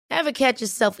Ever catch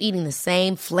yourself eating the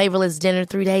same flavorless dinner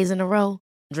 3 days in a row?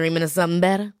 Dreaming of something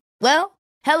better? Well,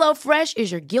 HelloFresh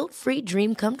is your guilt-free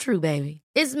dream come true, baby.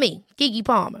 It's me, Keke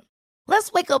Palmer.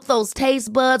 Let's wake up those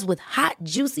taste buds with hot,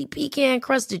 juicy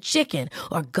pecan-crusted chicken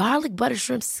or garlic butter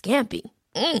shrimp scampi.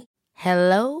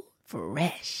 Hello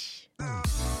Fresh.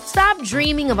 Stop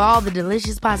dreaming of all the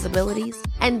delicious possibilities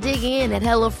and dig in at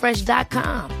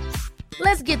HelloFresh.com.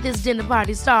 Let's get this dinner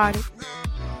party started.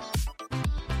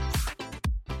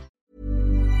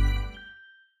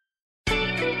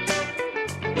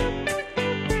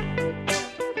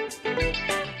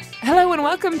 Hello and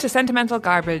welcome to Sentimental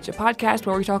Garbage, a podcast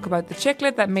where we talk about the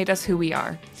chicklet that made us who we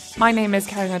are. My name is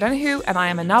Karen O'Donoghue and I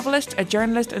am a novelist, a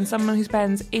journalist and someone who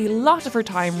spends a lot of her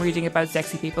time reading about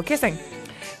sexy people kissing.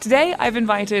 Today I've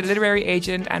invited literary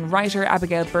agent and writer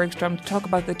Abigail Bergstrom to talk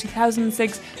about the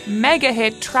 2006 mega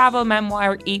hit travel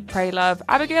memoir Eat, Pray, Love.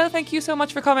 Abigail, thank you so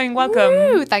much for coming. Welcome.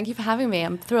 Woo, thank you for having me.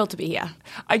 I'm thrilled to be here.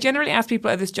 I generally ask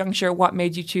people at this juncture what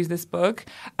made you choose this book,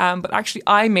 but actually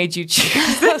I made you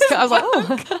choose this I was like,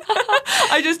 oh.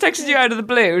 I just texted you out of the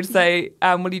blue to say,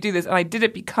 will you do this? And I did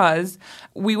it because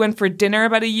we went for dinner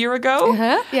about a year ago.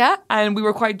 Yeah. And we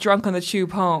were quite drunk on the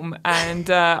tube home. And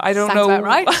I don't Sounds know. about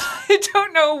right. I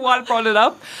don't know what brought it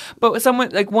up. But someone,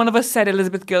 like one of us said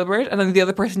Elizabeth Gilbert. And then the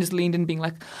other person just leaned in being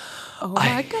like, Oh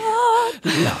my God.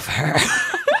 love her.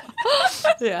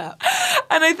 Yeah.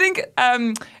 And I think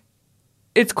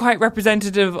it's quite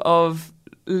representative of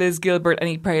Liz Gilbert and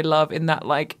Eat, Pray, Love in that,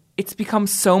 like, it's become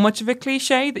so much of a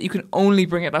cliche that you can only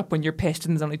bring it up when you're pissed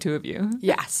and there's only two of you.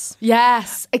 Yes. Yeah,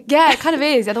 it kind of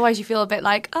is. Otherwise you feel a bit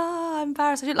like, I'm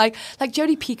embarrassed. Like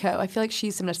Jodie Picoult. I feel like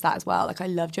she's similar to that as well. Like, I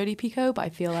love Jodie Picoult, but I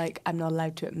feel like I'm not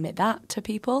allowed to admit that to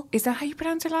people. Is that how you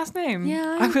pronounce her last name?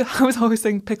 Yeah. I was always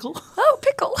saying pickle. Oh,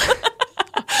 pickle.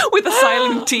 With a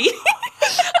silent T.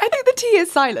 I think the T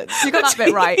is silent. You got that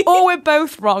bit right. Or we're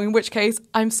both wrong, in which case,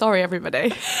 I'm sorry,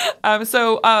 everybody.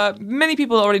 So many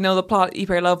people already know the plot, Eat,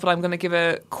 Pray, Love, but I'm going to give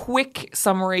a quick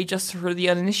summary just for the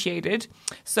uninitiated.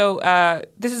 So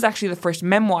this is actually the first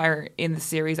memoir in the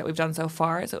series that we've done so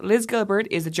far. So Liz Gilbert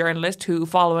is a journalist who,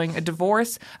 following a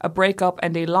divorce, a breakup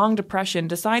and a long depression,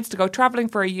 decides to go travelling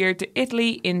for a year to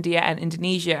Italy, India and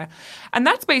Indonesia. And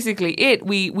that's basically it.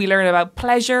 We learn about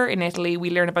pleasure in Italy, we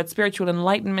learn about spiritual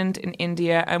enlightenment in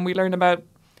India, and we learn about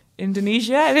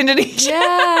Indonesia and Indonesia.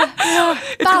 Yeah.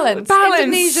 Balance.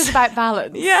 Indonesia's about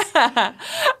balance. Yeah.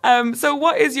 So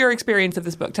what is your experience of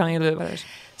this book? Tell me a little bit about it.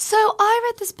 So I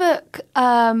read this book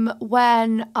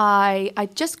when I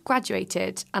just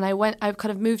graduated, and I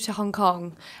kind of moved to Hong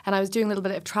Kong, and I was doing a little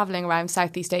bit of traveling around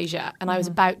Southeast Asia, and I was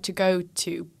about to go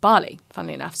to Bali,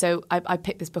 funnily enough. So I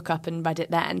picked this book up and read it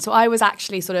then. So I was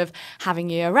actually sort of having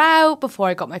a year out before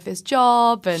I got my first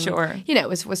job, and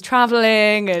was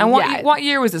traveling. And what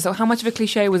year was this? So how much of a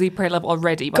cliche was Eat, Pray, Love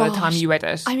already by the time you read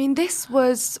it? I mean, this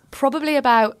was probably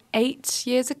about 8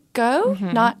 years ago,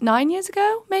 9 years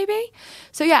ago, maybe.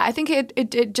 So yeah, I think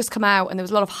it just come out and there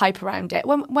was a lot of hype around it.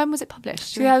 When was it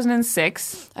published?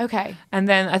 2006. Okay. And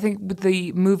then I think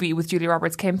the movie with Julia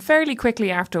Roberts came fairly quickly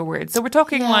afterwards. So we're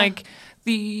talking like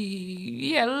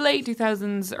the late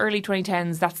 2000s, early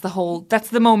 2010s. That's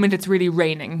the moment it's really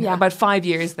raining. Yeah. About 5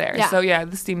 years there. Yeah. So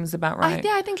this seems about right.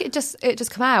 I think it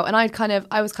just come out, and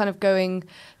I was kind of going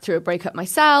through a breakup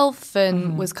myself,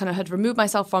 and was kind of had removed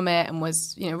myself from it, and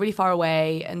was really far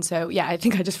away, and so I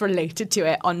think I just related to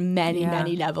it on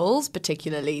many levels,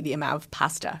 particularly the amount of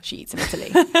pasta she eats in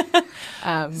Italy.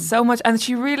 So much, and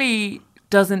she really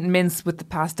doesn't mince with the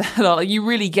pasta at all. You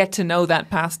really get to know that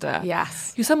pasta.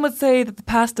 Yes. Some would say that the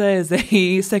pasta is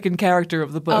a second character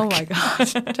of the book. Oh my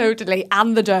God, totally.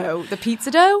 And the dough, the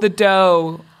pizza dough. The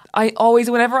dough. I always,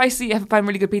 whenever I find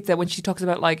really good pizza, when she talks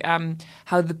about like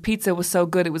how the pizza was so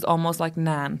good, it was almost like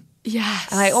naan. Yes.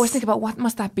 And I always think about what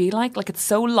must that be like? Like it's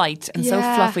so light and so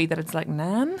fluffy that it's like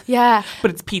naan. Yeah.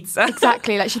 But it's pizza.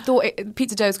 Exactly. Like she thought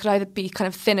pizza doughs could either be kind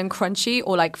of thin and crunchy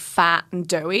or like fat and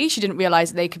doughy. She didn't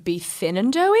realise they could be thin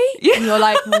and doughy. Yeah. And you're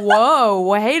like, whoa,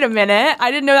 wait a minute.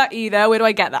 I didn't know that either. Where do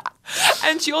I get that?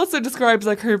 And she also describes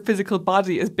like her physical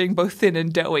body as being both thin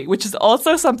and doughy, which is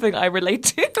also something I relate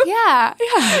to. Yeah.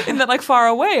 In that like far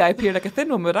away I appear like a thin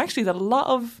woman, but actually there's a lot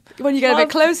of... When you get a bit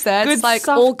closer, it's like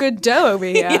soft, all good dough over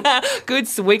here. Yeah. Good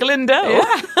swiggling dough.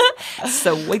 Yeah.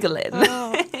 So wiggling.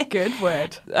 Oh, good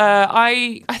word.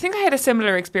 I think I had a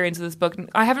similar experience with this book.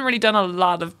 I haven't really done a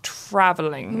lot of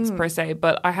traveling per se,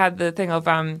 but I had the thing of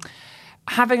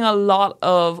having a lot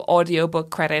of audiobook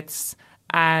credits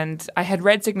And I had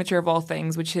read Signature of All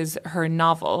Things, which is her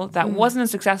novel that wasn't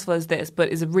as successful as this, but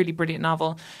is a really brilliant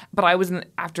novel. But I was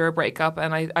after a breakup,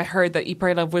 and I heard that Eat,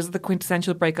 Pray, Love was the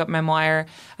quintessential breakup memoir.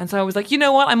 And so I was like, you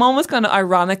know what? I'm almost going to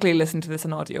ironically listen to this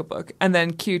in audiobook. And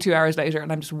then cue 2 hours later,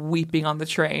 and I'm just weeping on the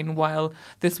train while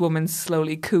this woman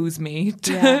slowly coos me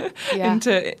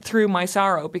through my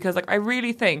sorrow. Because like I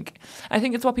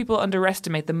think it's what people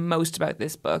underestimate the most about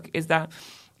this book is that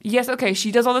yes, okay,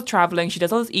 she does all the traveling, she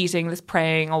does all this eating, this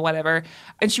praying or whatever,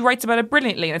 and she writes about it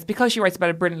brilliantly. And it's because she writes about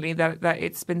it brilliantly that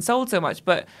it's been sold so much.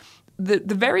 But the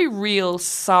very real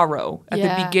sorrow at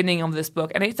the beginning of this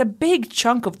book, and it's a big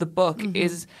chunk of the book,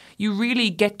 is you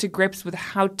really get to grips with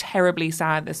how terribly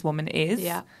sad this woman is.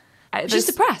 Yeah. She's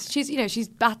depressed. She's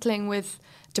battling with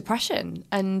depression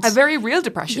and a very real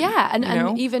depression. Yeah,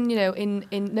 and even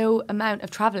in no amount of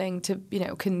traveling to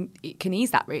can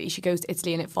ease that. Really, she goes to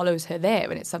Italy and it follows her there,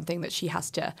 and it's something that she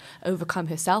has to overcome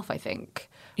herself, I think,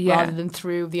 rather than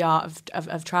through the art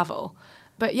of travel.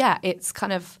 But yeah, it's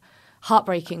kind of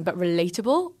heartbreaking but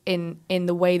relatable in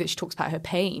the way that she talks about her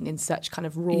pain in such kind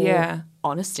of raw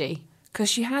honesty. Because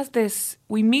she has this,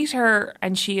 we meet her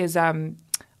and she is on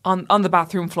the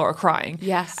bathroom floor crying.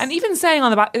 Yes. And even saying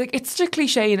on the like it's such a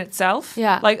cliche in itself.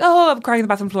 Yeah. Like, oh, I'm crying on the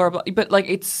bathroom floor. But like,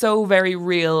 it's so very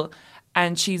real.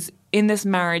 And she's in this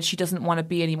marriage she doesn't want to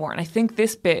be anymore. And I think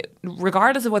this bit,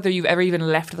 regardless of whether you've ever even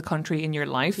left the country in your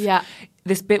life,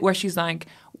 this bit where she's like,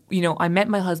 I met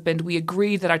my husband, we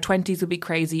agreed that our 20s would be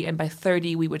crazy and by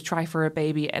 30 we would try for a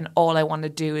baby and all I want to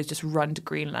do is just run to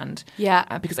Greenland.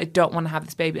 Yeah. Because I don't want to have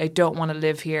this baby. I don't want to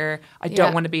live here. I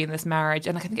don't want to be in this marriage.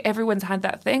 And I think everyone's had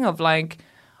that thing of like,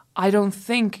 I don't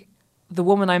think the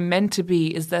woman I'm meant to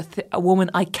be is a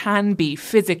woman I can be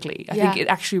physically. I think it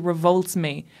actually revolts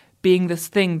me being this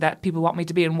thing that people want me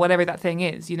to be and whatever that thing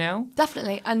is,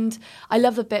 Definitely. And I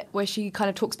love the bit where she kind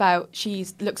of talks about, she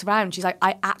looks around, she's like,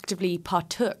 I actively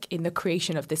partook in the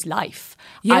creation of this life.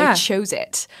 Yeah. I chose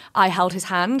it. I held his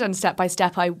hand and step by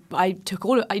step I took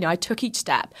I took each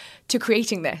step to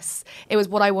creating this. It was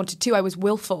what I wanted to. I was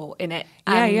willful in it.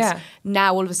 And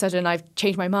now all of a sudden I've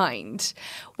changed my mind,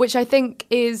 which I think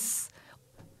is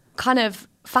kind of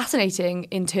fascinating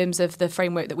in terms of the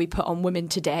framework that we put on women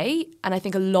today. And I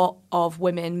think a lot of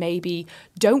women maybe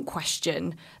don't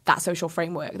question that social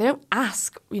framework. They don't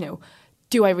ask,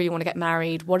 do I really want to get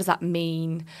married? What does that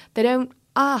mean? They don't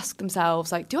ask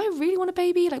themselves, like, do I really want a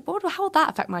baby? Like, how will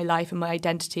that affect my life and my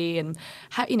identity and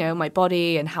how, my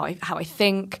body and how I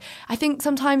think? I think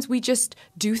sometimes we just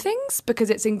do things because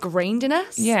it's ingrained in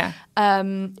us. Yeah.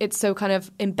 It's so kind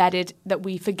of embedded that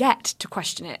we forget to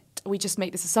question it. We just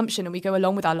make this assumption and we go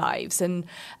along with our lives. And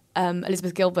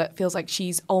Elizabeth Gilbert feels like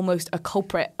she's almost a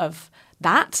culprit of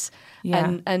that.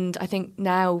 Yeah. And I think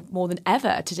now more than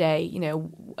ever today,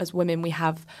 as women, we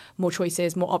have more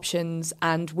choices, more options,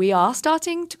 and we are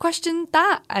starting to question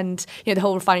that. And, the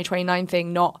whole Refinery 29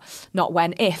 thing, not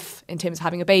when, if, in terms of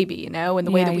having a baby, and the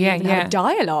way that we even have a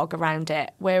dialogue around it.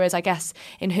 Whereas I guess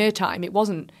in her time, it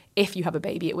wasn't if you have a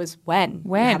baby, it was when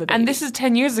you have a baby. And this is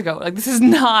 10 years ago. Like, this is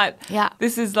not,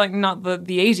 this is like not the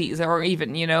 80s or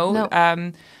even,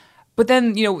 No. But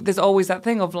then, there's always that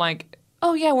thing of like,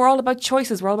 oh yeah, we're all about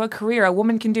choices. We're all about career. A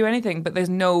woman can do anything, but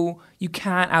you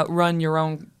can't outrun your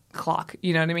own clock.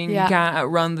 You know what I mean? Yeah. You can't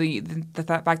outrun the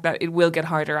fact that it will get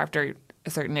harder after a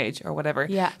certain age or whatever.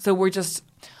 Yeah. So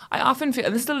I often feel,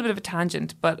 and this is a little bit of a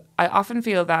tangent, but I often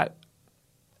feel that,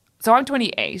 so I'm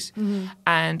 28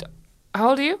 and how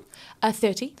old are you?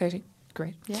 30. 30.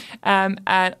 Great. Yeah.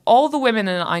 And all the women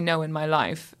I know in my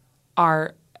life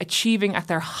are achieving at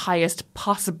their highest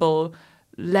possible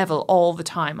level all the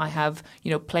time. I have,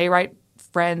 playwright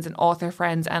friends and author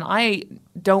friends, and I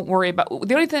don't worry about,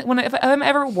 the only thing, if I'm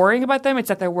ever worrying about them, it's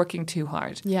that they're working too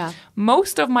hard. Yeah.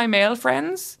 Most of my male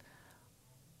friends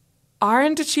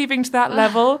aren't achieving to that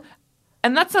level.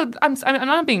 And that's I'm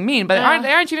not being mean, but they aren't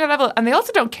achieving that level, and they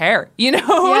also don't care, They're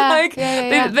like,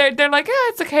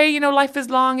 it's okay, life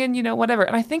is long, and whatever.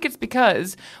 And I think it's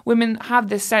because women have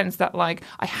this sense that like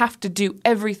I have to do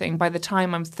everything by the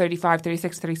time I'm 35,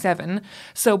 36, 37.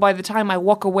 So by the time I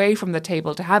walk away from the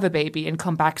table to have a baby and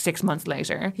come back 6 months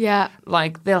later,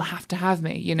 like they'll have to have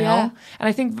me, Yeah. And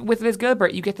I think with Liz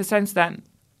Gilbert, you get the sense that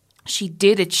she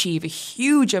did achieve a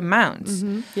huge amount.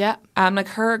 Mm-hmm. Yeah. Like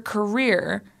her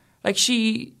career. Like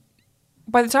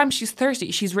by the time she's 30,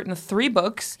 she's written 3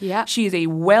 books. Yeah. She is a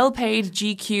well-paid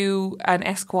GQ and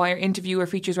Esquire interviewer,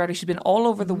 features writer. She's been all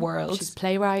over the world. She's a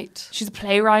playwright.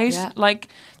 Yeah. Like,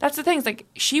 that's the thing. It's like,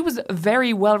 she was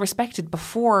very well respected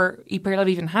before Eat, Pray, Love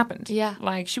even happened. Yeah.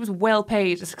 Like, she was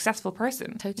well-paid, a successful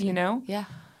person. Totally. Yeah.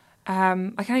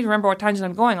 I I can't even remember what tangent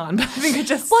I'm going on, but I think I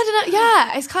just... Well, I don't know.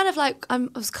 Yeah, it's kind of like, I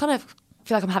was kind of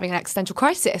feel like I'm having an existential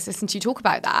crisis listening to you talk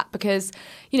about that because,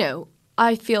 you know,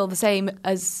 I feel the same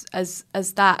as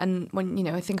that. And when, you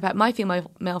know, I think about my female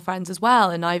male friends as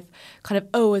well, and I've kind of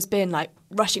always been like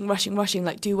rushing,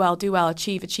 like do well,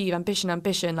 achieve, ambition,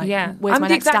 like where's I'm my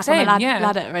the next step exact on the same,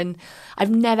 ladder. And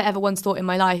I've never ever once thought in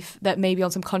my life that maybe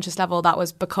on some conscious level that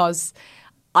was because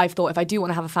I've thought if I do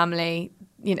want to have a family,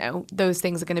 you know, those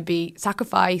things are going to be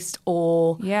sacrificed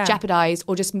or jeopardized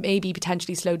or just maybe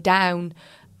potentially slowed down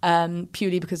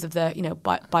purely because of the, you know,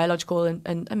 biological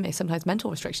and sometimes mental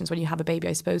restrictions when you have a baby,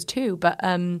 I suppose, too. But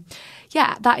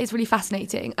yeah, that is really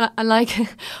fascinating. And like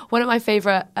one of my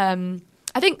favourite...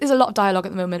 I think there's a lot of dialogue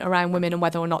at the moment around women and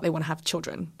whether or not they want to have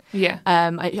children. Yeah.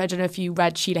 I don't know if you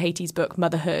read Sheila Hattie's book,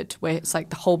 Motherhood, where it's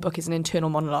like the whole book is an internal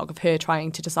monologue of her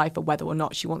trying to decipher whether or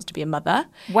not she wants to be a mother.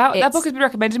 Wow, that book has been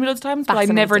recommended to me loads of times, but I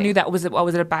never knew what was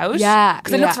it about. Yeah.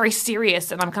 Because it looks very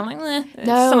serious, and I'm kind of like,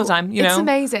 no, some of the time, you know. It's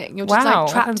amazing. You're just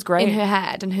like trapped great. in her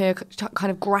head and her kind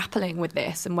of grappling with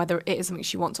this and whether it is something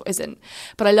she wants or isn't.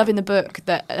 But I love in the book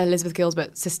that Elizabeth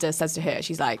Gilbert's sister says to her,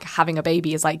 she's like, having a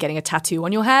baby is like getting a tattoo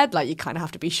on your head. Like, you kind of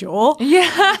have to be sure.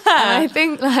 Yeah. And I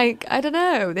think, like, I don't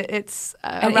know, it's...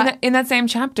 in that same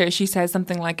chapter, she says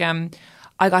something like,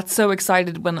 I got so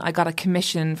excited when I got a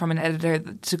commission from an editor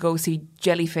to go see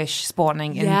jellyfish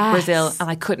spawning in Brazil,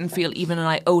 and I couldn't feel even an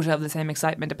iota of the same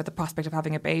excitement about the prospect of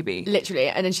having a baby. Literally.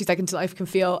 And then she's like, until I can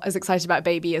feel as excited about a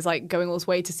baby as like going all this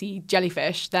way to see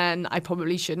jellyfish, then I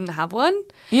probably shouldn't have one.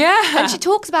 Yeah. And she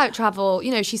talks about travel.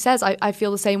 You know, she says, I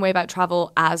feel the same way about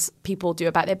travel as people do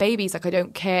about their babies. Like, I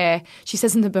don't care. She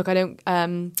says in the book, I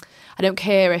don't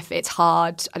care if it's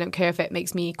hard. I don't care if it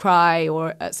makes me cry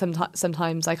or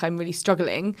sometimes like I'm really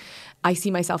struggling. I see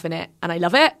myself in it and I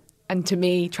love it. And to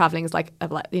me, traveling is like,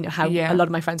 you know, how a lot of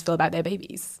my friends feel about their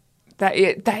babies. That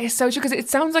is so true, because it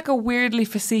sounds like a weirdly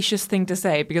facetious thing to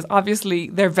say, because obviously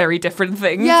they're very different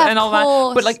things and all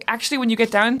that. But like, actually, when you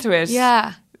get down to it,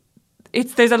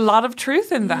 there's a lot of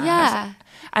truth in that. Yeah.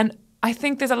 And I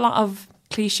think there's a lot of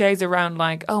cliches around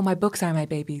like, oh, my books are my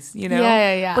babies, you know?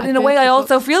 Yeah. But in a way, I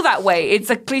also feel that way. It's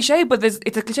a cliche, but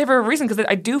it's a cliche for a reason, because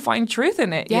I do find truth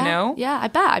in it, you know? Yeah, I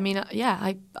bet. I mean,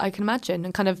 I can imagine.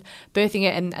 And kind of birthing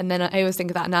it, and then I always think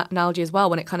of that analogy as well,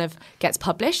 when it kind of gets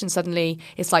published and suddenly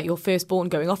it's like your firstborn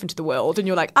going off into the world and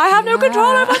you're like, I have no control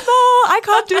over thought. I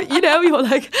can't do it. You know, you're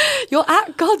like, you're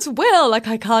at God's will. Like,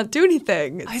 I can't do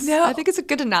anything. I know. I think it's a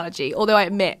good analogy, although I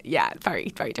admit,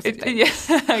 very, very different thing.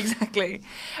 Yeah, exactly.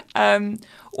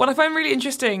 What I find really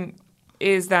interesting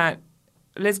is that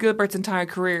Liz Gilbert's entire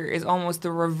career is almost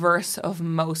the reverse of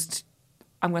most,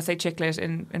 I'm going to say chick lit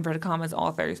in inverted commas,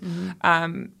 authors,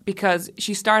 because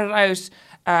she started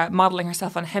out modelling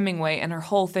herself on Hemingway, and her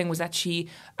whole thing was that she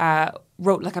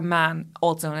wrote like a man,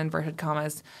 also in inverted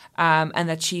commas, and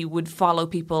that she would follow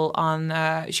people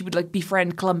on, she would like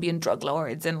befriend Colombian drug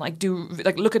lords and like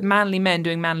look at manly men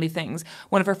doing manly things.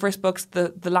 One of her first books,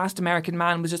 The Last American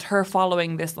Man, was just her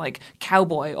following this like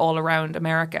cowboy all around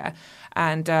America.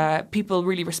 And people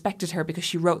really respected her because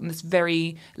she wrote in this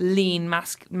very lean,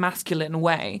 masculine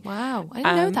way. Wow, I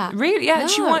didn't know that. Really, yeah.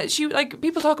 No. She like,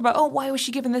 people talk about, oh, why was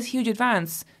she given this huge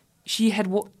advance? She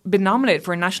had been nominated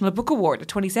for a National Book Award at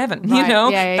 27. Right. You know,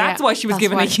 Yeah. that's why she was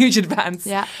given a huge advance.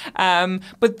 Yeah.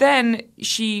 But then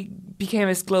she became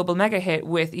this global mega hit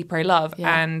with Eat, Pray, Love,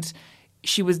 and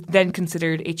she was then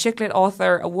considered a chick lit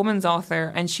author, a woman's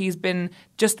author, and she's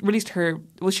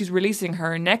releasing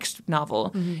her next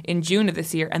novel in June of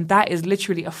this year, and that is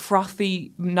literally a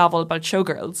frothy novel about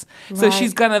showgirls. Right. So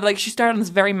she's gonna like, she started on this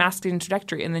very masculine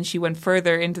trajectory, and then she went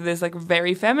further into this like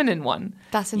very feminine one.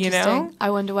 That's interesting. You know? I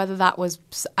wonder whether that was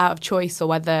out of choice or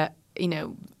whether, you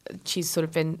know, she's sort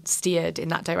of been steered in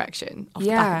that direction off the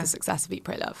back of the success of Eat,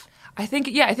 Pray, Love. I think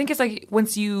it's like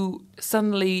once you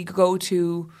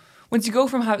go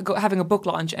from having a book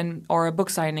launch or a book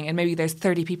signing, and maybe there's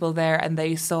 30 people there and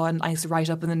they saw a nice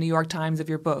write-up in the New York Times of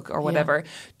your book or whatever,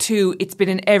 to it's been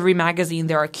in every magazine,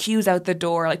 there are queues out the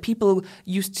door. Like, people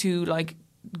used to like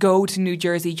go to New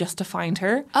Jersey just to find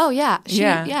her. Oh, yeah.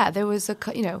 There was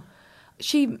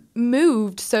she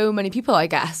moved so many people, I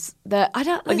guess, that I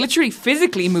don't... Like literally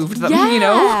physically moved them, yeah, you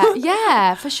know?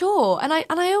 Yeah, for sure. And I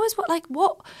always,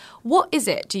 what is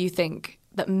it, do you think,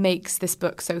 that makes this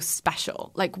book so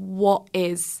special? Like, what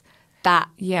is that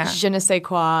je ne sais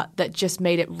quoi that just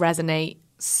made it resonate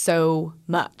so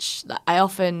much? I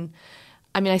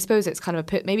suppose it's kind of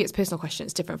maybe it's a personal question,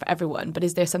 it's different for everyone, but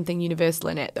is there something universal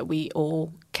in it that we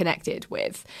all connected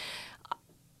with?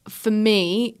 For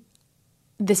me,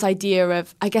 this idea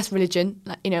of, I guess, religion.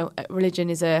 You know, religion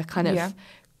is a kind of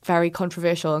very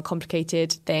controversial and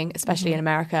complicated thing, especially in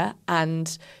America.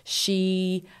 And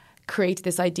she created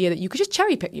this idea that you could just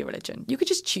cherry pick your religion. You could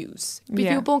just choose. If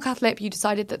you were born Catholic, but you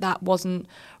decided that wasn't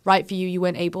right for you, you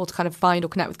weren't able to kind of find or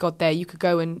connect with God there, you could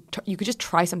go and you could just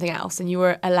try something else, and you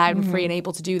were allowed and free and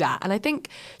able to do that. And I think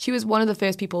she was one of the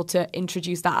first people to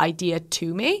introduce that idea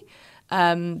to me.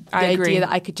 The idea that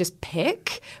I could just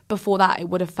pick. Before that, it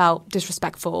would have felt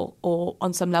disrespectful or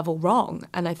on some level wrong.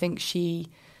 And I think she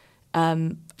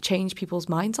changed people's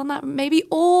minds on that maybe,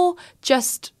 or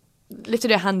just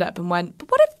lifted her hand up and went, but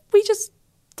what if we just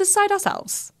decide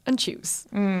ourselves and choose?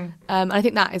 And I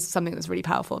think that is something that's really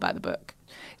powerful about the book.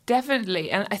 Definitely.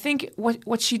 And I think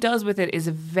what she does with it is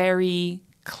very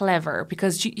clever,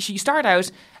 because she started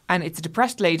out and it's a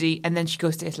depressed lady, and then she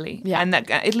goes to Italy. Yeah. And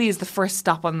Italy is the first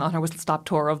stop on her whistle-stop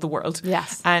tour of the world.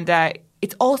 Yes. And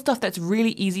it's all stuff that's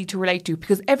really easy to relate to,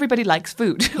 because everybody likes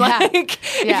food.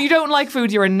 If you don't like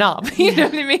food, you're a knob. You know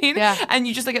what I mean? Yeah. And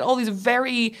you just get all these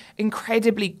very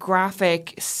incredibly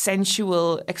graphic,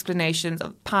 sensual explanations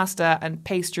of pasta and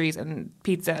pastries and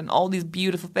pizza and all these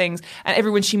beautiful things. And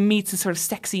everyone she meets is sort of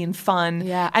sexy and fun.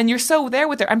 Yeah. And you're so there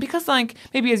with her. And because,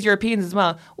 maybe as Europeans as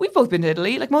well, we've both been to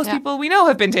Italy. Most people we know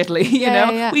have been to Italy. You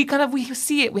know, we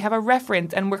see it. We have a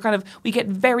reference, and we get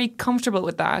very comfortable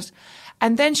with that.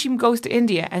 And then she goes to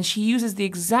India, and she uses the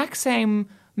exact same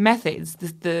methods,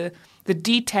 the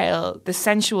detail, the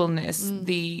sensualness,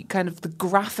 the kind of the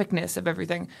graphicness of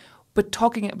everything, but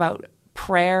talking about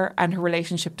prayer and her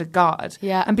relationship to God.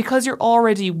 Yeah. And because you're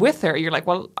already with her, you're like,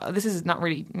 well, this is not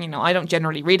really, I don't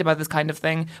generally read about this kind of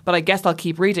thing, but I guess I'll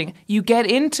keep reading. You get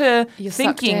into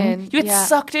thinking, you get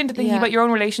sucked into thinking about your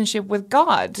own relationship with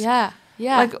God. Yeah.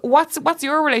 Yeah. What's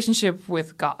your relationship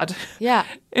with God? Yeah.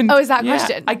 Is that a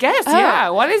question? I guess, yeah.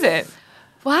 What is it?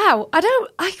 Wow.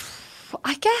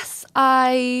 I guess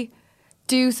I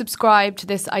do subscribe to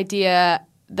this idea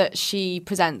that she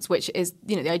presents, which is,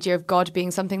 the idea of God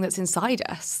being something that's inside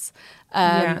us,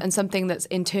 and something that's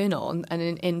internal.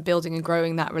 And in building and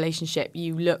growing that relationship,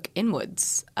 you look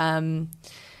inwards.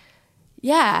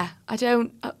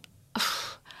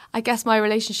 I guess my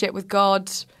relationship with God...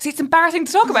 See, it's embarrassing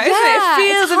to talk about, isn't it? It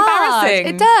feels embarrassing.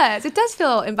 It does. It does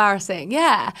feel embarrassing,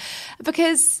 yeah.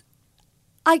 Because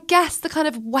I guess the kind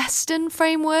of Western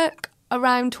framework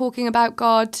around talking about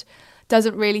God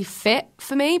doesn't really fit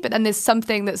for me. But then there's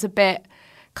something that's a bit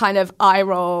kind of eye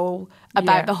roll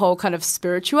about the whole kind of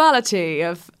spirituality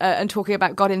of and talking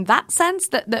about God in that sense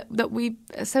that we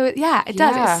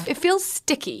does. It feels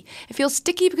sticky. It feels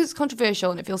sticky because it's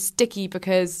controversial, and it feels sticky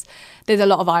because there's a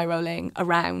lot of eye rolling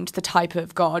around the type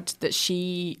of God that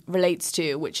she relates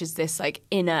to, which is this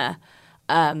inner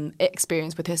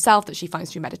experience with herself that she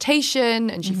finds through meditation,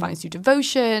 and she finds through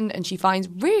devotion, and she finds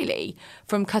really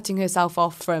from cutting herself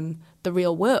off from the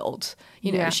real world.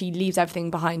 She leaves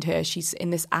everything behind her. She's in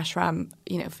this ashram,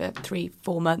 for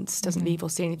 3-4 months, doesn't leave or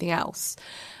see anything else,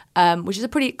 which is a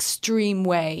pretty extreme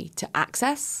way to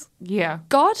access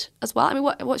God as well. I mean,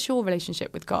 what's your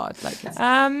relationship with God?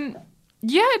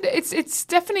 It's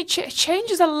definitely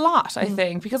changes a lot, I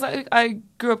think, because I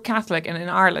grew up Catholic and in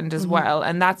Ireland as well,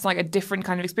 and that's a different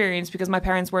kind of experience because my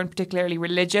parents weren't particularly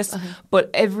religious, but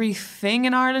everything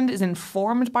in Ireland is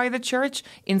informed by the church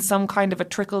in some kind of a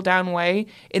trickle-down way,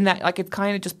 in that it's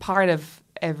kind of just part of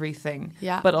everything.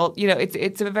 Yeah. But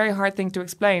it's a very hard thing to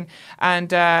explain,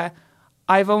 and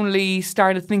I've only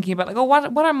started thinking about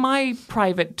what are my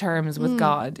private terms with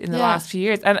God in the last few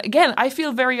years. And again, I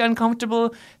feel very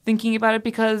uncomfortable thinking about it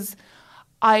because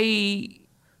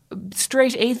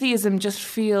straight atheism just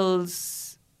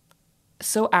feels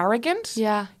so arrogant.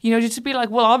 Yeah. Just to be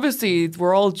obviously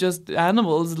we're all just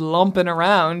animals lumping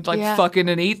around fucking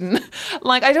and eating.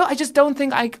 I don't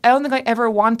think I ever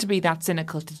want to be that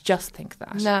cynical to just think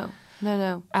that.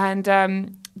 No.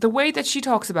 And the way that she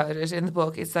talks about it in the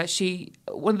book is that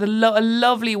a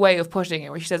lovely way of putting it,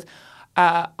 where she says,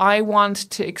 I want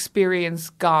to experience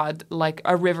God like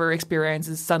a river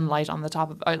experiences sunlight on the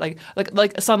top of,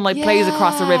 like sunlight plays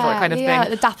across a river kind of thing. Yeah,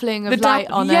 the dappling of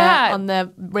light on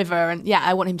the river, and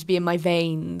I want him to be in my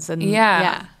veins, and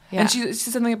yeah. And she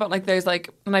says something about there's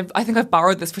and I think I've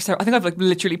borrowed this I think I've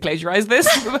literally plagiarized this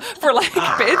for bits,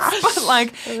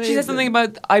 but she says something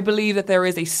about, I believe that there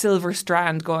is a silver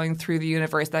strand going through the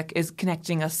universe that is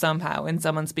connecting us somehow in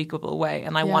some unspeakable way,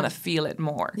 and I want to feel it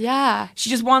more. Yeah. She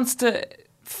just wants to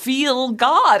feel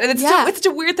God, and it's such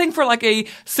a weird thing for a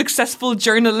successful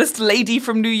journalist lady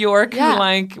from New York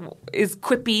who is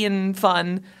quippy and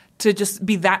fun to just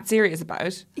be that serious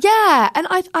about. Yeah, and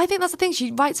I think that's the thing.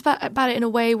 She writes about it in a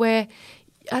way where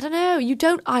I don't know, you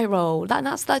don't eye roll.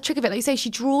 That's that trick of it. Like you say, she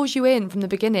draws you in from the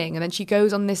beginning, and then she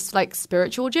goes on this like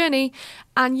spiritual journey,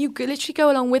 and you literally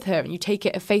go along with her, and you take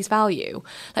it at face value.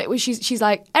 Like when she's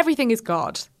like, everything is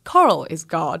God. Coral is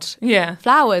God. Yeah.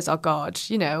 Flowers are God.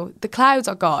 You know, the clouds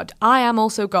are God. I am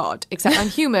also God, except I'm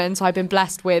human, so I've been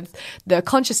blessed with the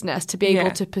consciousness to be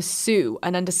able to pursue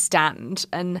and understand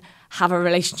and have a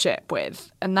relationship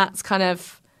with. And that's kind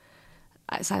of,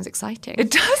 it sounds exciting. It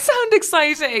does sound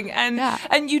exciting.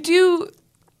 And you do.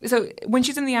 So when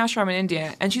she's in the ashram in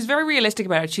India, and she's very realistic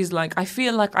about it, she's like, I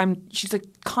feel like she's like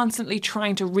constantly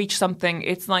trying to reach something.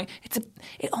 It's like,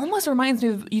 it almost reminds me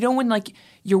of, you know, when like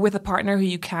you're with a partner who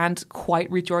you can't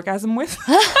quite reach orgasm with.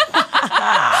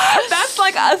 That's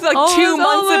like 2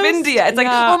 months of India. It's like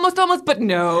almost, but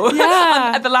no.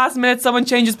 Yeah. At the last minute, someone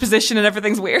changes position and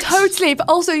everything's weird. Totally. But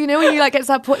also, you know, when you like get to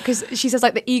that point, because she says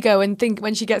like the ego, and think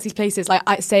when she gets these places, like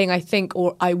saying I think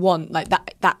or I want, like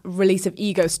that release of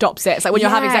ego stops it. It's like when you're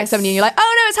having sex with somebody and you're like,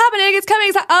 oh no, it's happening, it's coming.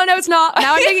 It's like, oh no, it's not.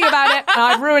 Now I'm thinking about it. And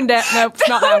I've ruined it. No, it's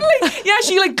not now. Yeah,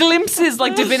 she like glimpses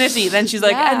like divinity. Then she's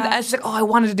like, and she's like, oh, I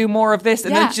wanted to do more of this.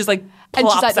 And then she's like, and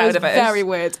she's like, out those of it. very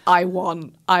words, I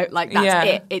want. I like,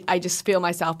 that's it. I just feel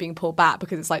myself being pulled back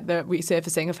because it's like the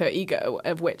resurfacing of her ego,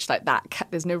 of which like that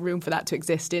there's no room for that to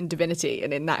exist in divinity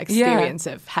and in that experience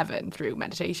of heaven through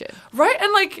meditation. Right.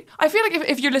 And like, I feel like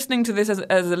if you're listening to this as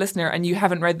a listener and you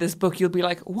haven't read this book, you'll be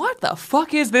like, what the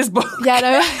fuck is this book? Yeah,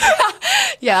 no.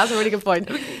 Yeah, that's a really good point.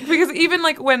 Because even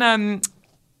like when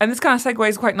and this kind of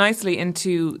segues quite nicely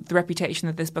into the reputation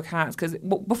that this book has. Because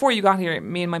before you got here,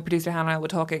 me and my producer Hannah and I were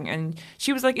talking, and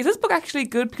she was like, is this book actually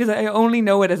good? Because I only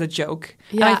know it as a joke.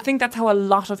 Yeah. And I think that's how a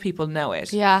lot of people know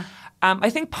it. Yeah.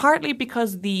 I think partly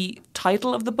because the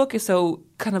title of the book is so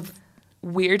kind of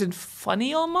weird and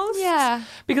funny almost. Yeah.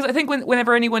 Because I think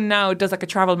whenever anyone now does like a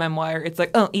travel memoir, it's like,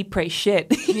 oh, eat, pray,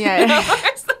 shit. Yeah.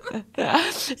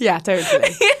 Yeah,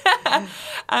 totally. Yeah.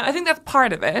 I think that's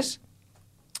part of it.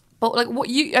 But like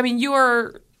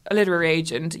you're a literary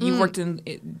agent. You've worked in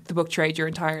the book trade your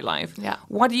entire life. Yeah.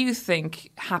 What do you think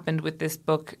happened with this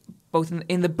book, both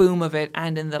in the boom of it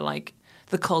and in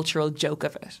the cultural joke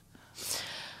of it?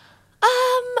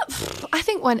 I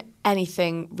think when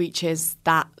anything reaches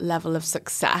that level of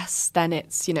success, then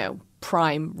it's, you know,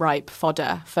 prime ripe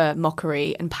fodder for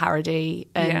mockery and parody.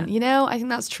 And, you know, I think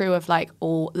that's true of like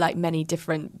many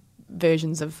different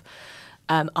versions of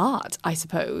art, I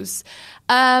suppose.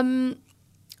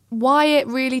 Why it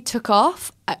really took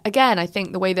off, again, I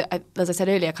think the way that, as I said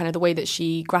earlier, kind of the way that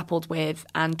she grappled with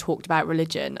and talked about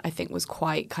religion, I think was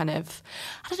quite kind of,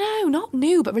 I don't know, not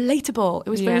new, but relatable. It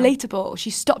was relatable. She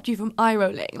stopped you from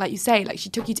eye-rolling. Like you say, like she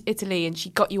took you to Italy and she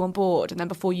got you on board. And then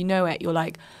before you know it, you're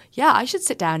like, yeah, I should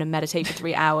sit down and meditate for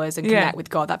 3 hours and connect with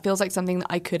God. That feels like something that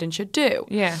I could and should do.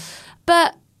 Yeah.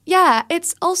 But yeah,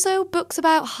 it's also books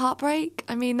about heartbreak.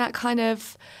 I mean,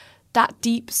 that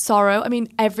deep sorrow. I mean,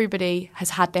 everybody has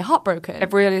had their heart broken.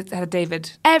 Everybody had a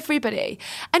David. Everybody.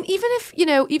 And even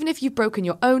if you've broken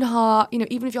your own heart, you know,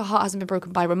 even if your heart hasn't been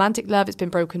broken by romantic love, it's been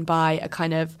broken by a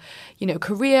kind of, you know,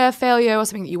 career failure or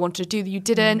something that you wanted to do that you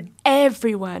didn't.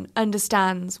 Everyone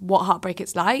understands what heartbreak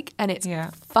is like, and it's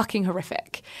fucking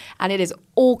horrific. And it is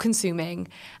all consuming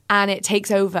and it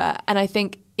takes over. And I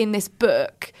think in this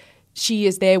book, she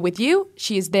is there with you.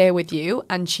 She is there with you,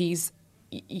 and she's,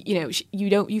 you know,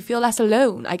 you feel less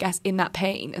alone, I guess, in that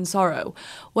pain and sorrow.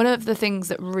 One of the things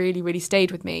that really, really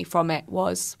stayed with me from it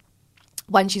was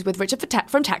when she's with Richard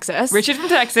from Texas. Richard from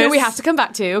Texas. Who we have to come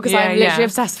back to because I'm literally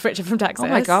obsessed with Richard from Texas. Oh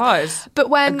my God. But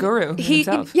when a guru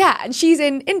himself. And she's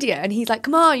in India and he's like,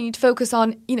 come on, you need to focus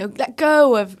on, you know, let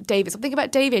go of David. Something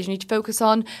about David. You need to focus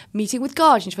on meeting with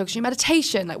God. You need to focus on your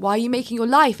meditation. Like, why are you making your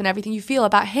life and everything you feel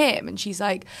about him? And she's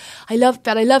like, I love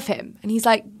him. And he's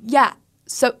like, yeah.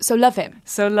 So love him.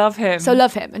 So love him. So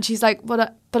love him. And she's like,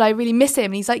 but I really miss him.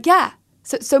 And he's like, yeah.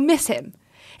 So miss him.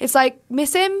 It's like,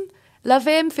 miss him, love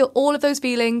him, feel all of those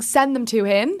feelings, send them to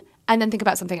him, and then think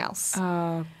about something else.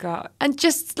 Oh, God. And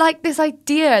just like this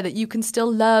idea that you can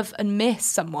still love and miss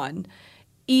someone,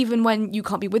 even when you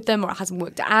can't be with them or it hasn't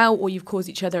worked out or you've caused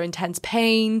each other intense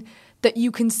pain, that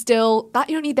you can still, that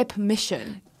you don't need their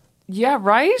permission. Yeah,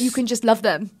 right? You can just love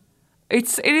them.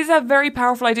 It is a very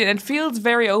powerful idea, and it feels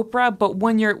very Oprah, but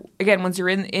once you're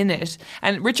in it.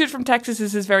 And Richard from Texas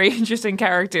is this very interesting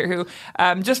character who,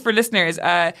 just for listeners,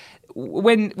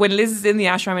 when Liz is in the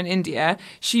ashram in India,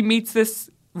 she meets this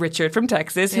Richard from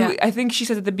Texas, who I think she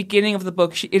says at the beginning of the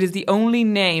book, it is the only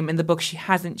name in the book she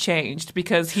hasn't changed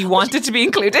because he wanted to be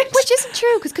included. Which isn't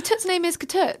true, because Ketut's name is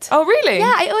Ketut. Oh, really?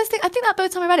 Yeah, I think that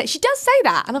both times I read it. She does say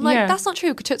that, and I'm like, that's not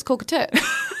true. Ketut's called Ketut.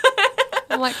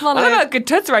 I'm like, come on, I don't know, Luke. good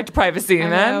toots right to privacy, I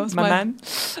man. know, it's my fine.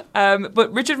 man.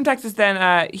 But Richard from Texas,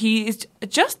 then, he is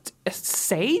just a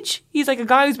sage. He's like a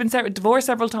guy who's been divorced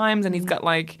several times, and he's got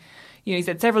like, you know, he's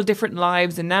had several different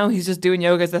lives, and now he's just doing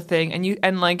yoga as a thing.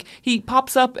 And like he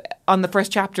pops up on the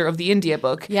first chapter of the India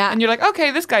book, Yeah. and you're like, okay,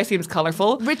 this guy seems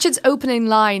colourful. Richard's opening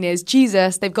line is,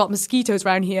 Jesus, they've got mosquitoes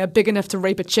around here big enough to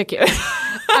rape a chicken.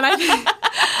 And I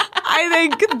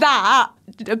think that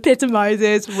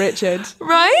epitomizes Richard.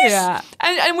 Right? Yeah.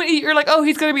 And when you're like, oh,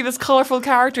 he's going to be this colourful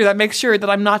character that makes sure that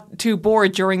I'm not too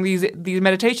bored during these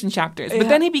meditation chapters. But Yeah.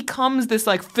 then he becomes this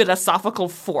like philosophical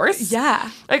force. Yeah.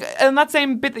 Like, and that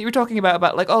same bit that you were talking about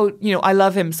like, oh, you know, I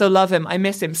love him, so love him. I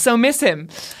miss him, so miss him.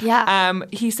 Yeah.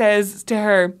 He says to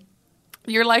her,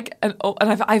 you're like and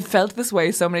I've felt this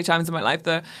way so many times in my life.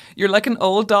 You're like an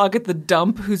old dog at the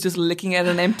dump who's just licking at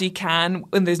an empty can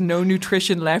when there's no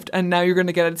nutrition left, and now you're going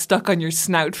to get it stuck on your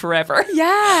snout forever. Yeah.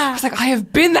 I was like, I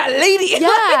have been that lady.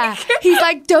 Yeah. He's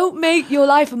like, don't make your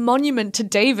life a monument to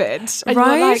David. And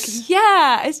Right? you're like,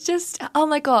 yeah, it's just, oh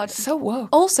my God. So woke.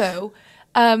 Also,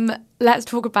 let's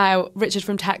talk about Richard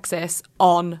from Texas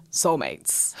on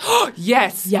soulmates.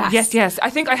 Yes. Yes. Yes.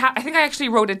 I think I actually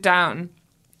wrote it down.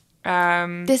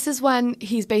 This is when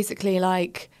he's basically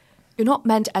like, you're not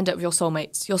meant to end up with your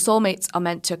soulmates. Your soulmates are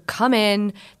meant to come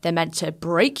in, they're meant to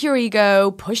break your ego,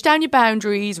 push down your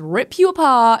boundaries, rip you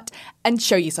apart, and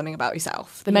show you something about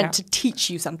yourself. They're meant to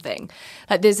teach you something.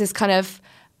 Like there's this kind of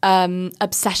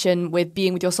obsession with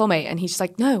being with your soulmate, and he's just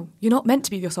like, no, you're not meant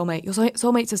to be with your soulmate. Your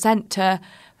soulmates are sent to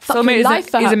fuck Soulmate your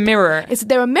life up. is a mirror.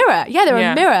 They're a mirror. Yeah, they're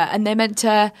Yeah. a mirror, and they're meant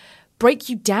to break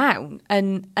you down,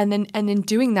 and then in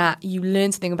doing that, you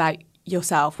learn something about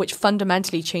yourself, which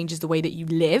fundamentally changes the way that you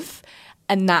live,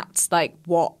 and that's like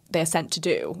what they're sent to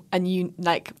do. And you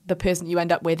like the person you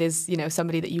end up with is, you know,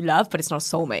 somebody that you love, but it's not a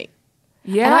soulmate.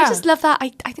 Yeah. And I just love that. I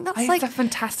think that's It's like a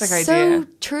fantastic so idea.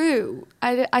 true.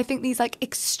 I think these like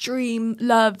extreme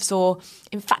loves or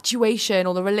infatuation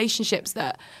or the relationships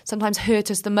that sometimes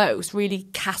hurt us the most really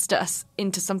cast us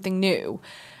into something new.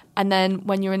 And then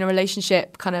when you're in a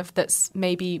relationship kind of that's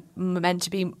maybe meant to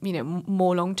be, you know,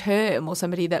 more long term, or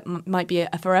somebody that might be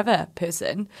a forever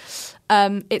person,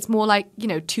 it's more like, you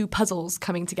know, two puzzles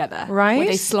coming together. Right. Where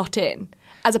they slot in.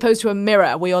 As opposed to a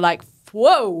mirror where you're like,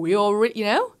 whoa, you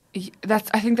know? I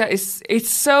think that is,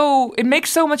 it makes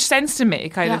so much sense to me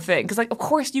kind Yeah. of thing. Because like, of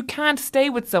course you can't stay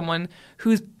with someone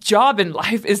whose job in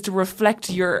life is to reflect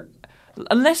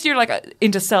unless you're like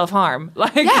into self-harm.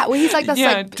 Like, Yeah, well, he's like, that's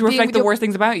yeah, like to reflect the worst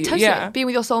things about you. Totally. Yeah. Being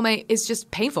with your soulmate is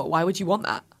just painful. Why would you want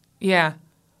that? Yeah.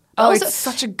 Oh, Also, it's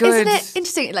such a good... Isn't it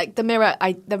interesting, like the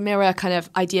mirror kind of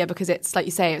idea, because it's like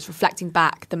you say, it's reflecting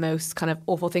back the most kind of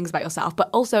awful things about yourself, but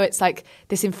also it's like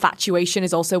this infatuation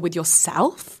is also with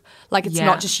yourself. Like it's Yeah.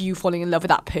 not just you falling in love with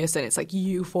that person; it's like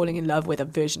you falling in love with a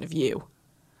version of you.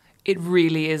 It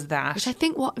really is that. Which I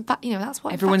think, that's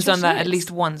what Everyone's done that infatuation at is.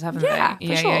 least once, haven't Yeah, they?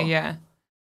 for Yeah, sure. yeah.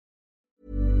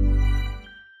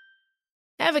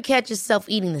 Ever catch yourself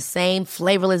eating the same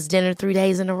flavorless dinner 3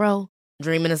 days in a row?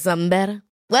 Dreaming of something better?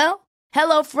 Well,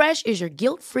 HelloFresh is your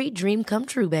guilt-free dream come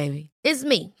true, baby. It's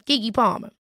me, Keke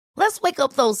Palmer. Let's wake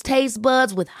up those taste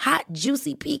buds with hot,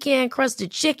 juicy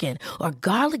pecan-crusted chicken or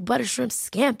garlic butter shrimp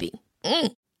scampi.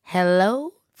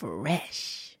 Hello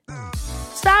Fresh.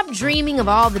 Stop dreaming of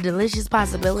all the delicious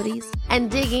possibilities and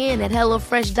dig in at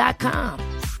HelloFresh.com.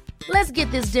 Let's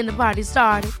get this dinner party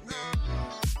started.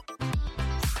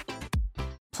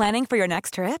 Planning for your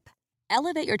next trip?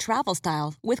 Elevate your travel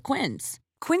style with Quince.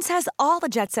 Quince has all the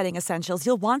jet-setting essentials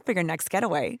you'll want for your next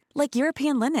getaway, like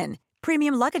European linen,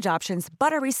 premium luggage options,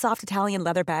 buttery soft Italian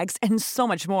leather bags, and so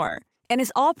much more. And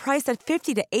is all priced at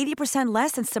 50 to 80%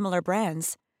 less than similar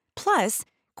brands. Plus,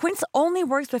 Quince only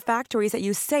works with factories that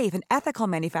use safe and ethical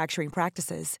manufacturing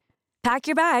practices. Pack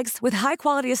your bags with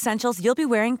high-quality essentials you'll be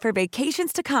wearing for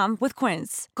vacations to come with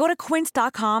Quince. Go to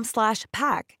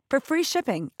quince.com/pack for free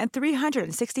shipping and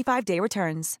 365-day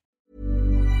returns.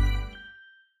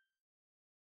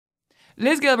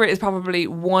 Liz Gilbert is probably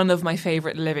one of my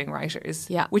favourite living writers.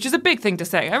 Yeah. Which is a big thing to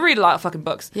say. I read a lot of fucking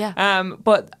books. Yeah.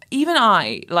 But even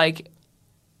I, like,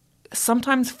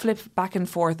 sometimes flip back and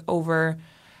forth over...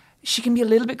 She can be a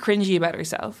little bit cringy about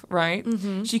herself, right?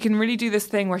 Mm-hmm. She can really do this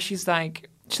thing where she's like...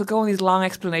 She'll go on these long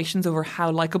explanations over how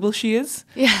likable she is.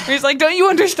 Yeah. Where it's like, don't you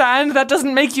understand? That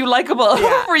doesn't make you likable.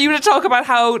 For you to talk about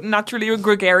how naturally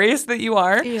gregarious that you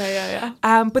are. Yeah.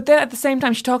 But then at the same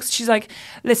time, she's like,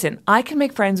 listen, I can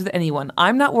make friends with anyone.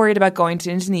 I'm not worried about going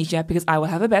to Indonesia because I will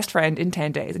have a best friend in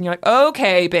 10 days. And you're like,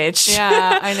 okay, bitch.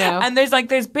 Yeah, I know. And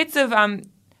there's bits of,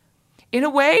 in a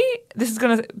way, this is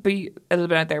going to be a little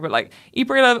bit out there, but like Eat,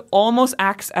 Pray, Love almost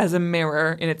acts as a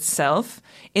mirror in itself,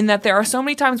 in that there are so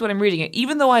many times when I'm reading it,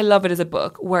 even though I love it as a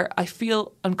book, where I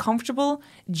feel uncomfortable,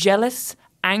 jealous,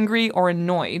 angry or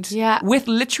annoyed with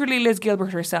literally Liz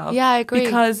Gilbert herself. Yeah, I agree.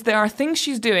 Because there are things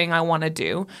she's doing I want to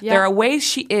do. Yeah. There are ways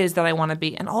she is that I want to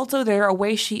be. And also there are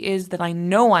ways she is that I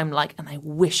know I'm like and I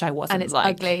wish I wasn't and it's like.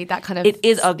 ugly. That kind of It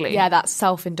is ugly. Yeah, that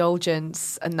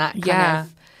self-indulgence and that kind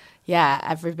of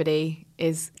everybody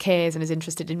cares and is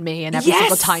interested in me and every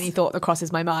single tiny thought that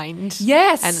crosses my mind.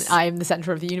 Yes. And I am the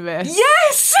centre of the universe.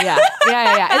 Yes. Yeah.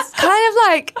 It's kind of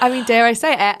like, I mean, dare I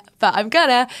say it, but I'm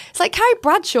gonna. It's like Carrie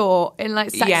Bradshaw in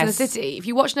like Sex and the City. If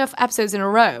you watch enough episodes in a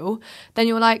row, then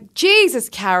you're like, Jesus,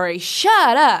 Carrie,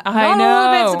 shut up. I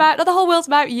know. Not the whole world's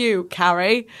about you,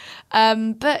 Carrie.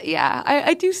 But yeah,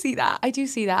 I do see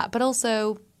that. But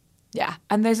also, yeah.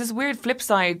 And there's this weird flip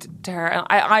side to her. And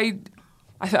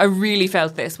I really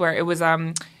felt this, where it was,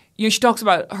 she talks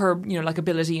about her, like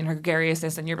ability and her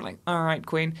gregariousness, and you're like, all right,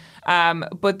 queen.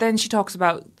 But then she talks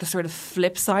about the sort of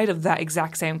flip side of that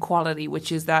exact same quality,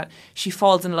 which is that she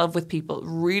falls in love with people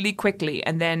really quickly,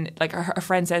 and then like her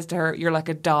friend says to her, you're like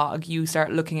a dog, you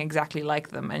start looking exactly like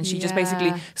them. And she just basically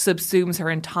subsumes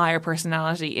her entire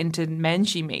personality into men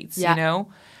she meets, you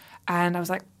know? And I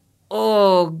was like,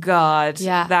 oh God,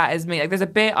 that is me. Like there's a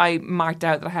bit I marked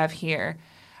out that I have here.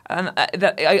 And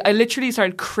that I literally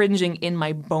started cringing in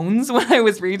my bones when I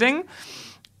was reading.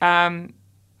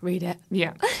 Read it.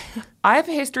 Yeah. I have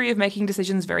a history of making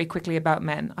decisions very quickly about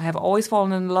men. I have always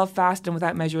fallen in love fast and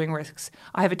without measuring risks.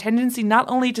 I have a tendency not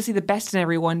only to see the best in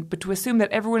everyone, but to assume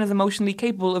that everyone is emotionally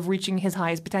capable of reaching his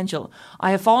highest potential. I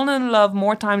have fallen in love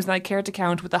more times than I care to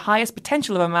count with the highest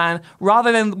potential of a man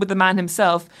rather than with the man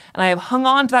himself, and I have hung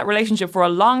on to that relationship for a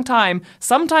long time,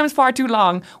 sometimes far too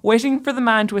long, waiting for the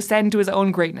man to ascend to his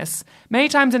own greatness. Many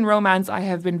times in romance, I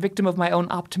have been victim of my own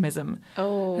optimism.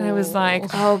 Oh. And I was like,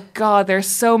 oh God, there's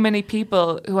so many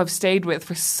people who I've stayed with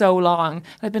for so long. And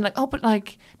I've been like, oh, but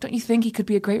like, don't you think he could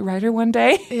be a great writer one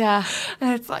day? Yeah.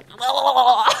 And it's like,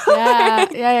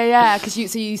 yeah. Because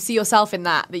you see yourself in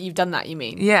that you've done that. You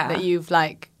mean? Yeah. That you've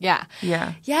like, yeah.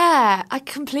 I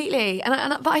completely.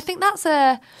 But I think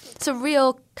it's a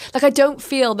real. Like, I don't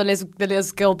feel the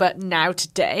Liz Gilbert now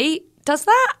today does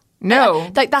that.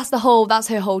 No. Like that's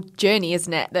her whole journey,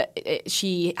 isn't it? That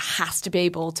she has to be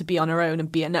able to be on her own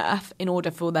and be enough in order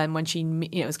for them when she,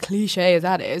 as cliche as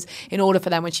that is, in order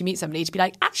for them when she meets somebody to be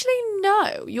like, actually,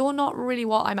 no, you're not really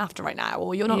what I'm after right now,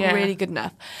 or you're not really good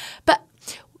enough. But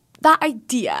that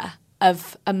idea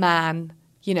of a man,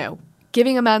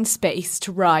 giving a man space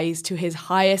to rise to his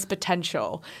highest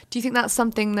potential. Do you think that's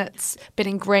something that's been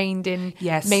ingrained in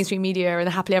mainstream media and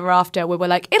the happily ever after, where we're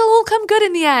like, it'll all come good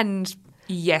in the end?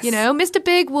 Yes. Mr.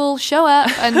 Big will show up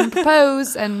and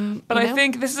propose and... But I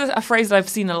think this is a phrase that I've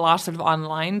seen a lot sort of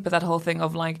online, but that whole thing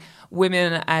of like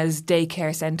women as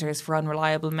daycare centres for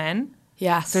unreliable men.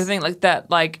 Yes. Sort of thing like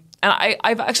that, like... And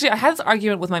I had this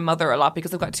argument with my mother a lot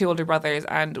because I've got two older brothers,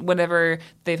 and whenever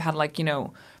they've had like,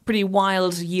 pretty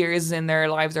wild years in their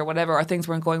lives or whatever, or things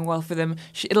weren't going well for them,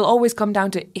 it'll always come down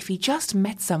to if he just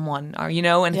met someone, or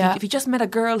and if he just met a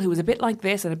girl who was a bit like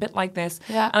this and a bit like this.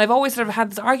 And I've always sort of had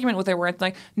this argument with her where it's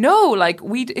like, no, like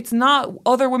it's not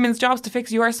other women's jobs to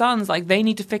fix your sons, like they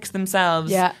need to fix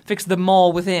themselves, fix them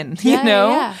all within,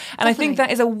 and I think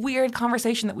that is a weird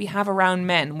conversation that we have around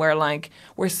men where like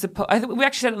we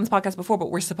actually said it on this podcast before,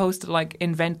 but we're supposed to like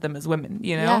invent them as women,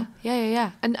 yeah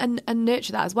and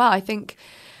nurture that as well.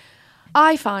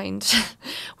 I find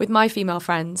with my female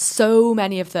friends, so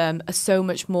many of them are so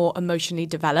much more emotionally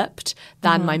developed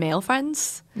than my male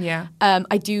friends. Yeah.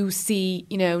 I do see,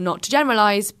 not to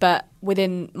generalise, but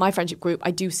within my friendship group,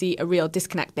 I do see a real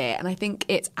disconnect there. And I think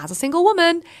it's, as a single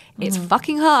woman, it's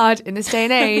fucking hard in this day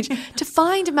and age to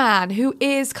find a man who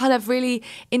is kind of really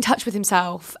in touch with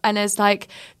himself and has like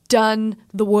done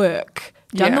the work.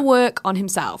 Done the work on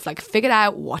himself, like figured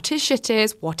out what his shit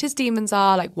is, what his demons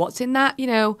are, like what's in that,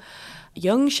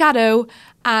 young shadow,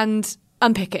 and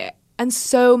unpick it. And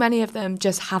so many of them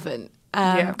just haven't,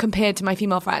 compared to my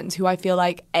female friends who I feel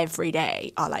like every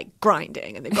day are like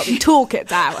grinding and they've got the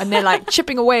toolkits out and they're like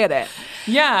chipping away at it.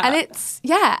 Yeah. And it's,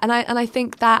 and I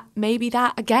think that maybe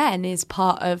that again is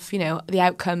part of, the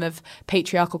outcome of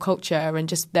patriarchal culture and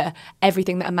just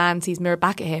everything that a man sees mirrored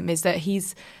back at him is that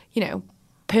he's,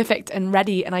 perfect and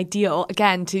ready and ideal,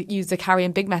 again, to use the Carrie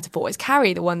and Big metaphor. Is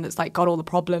Carrie the one that's like got all the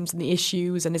problems and the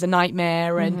issues and is a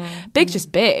nightmare, and Big's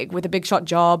just Big with a big shot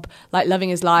job, like loving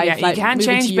his life, yeah, like you can't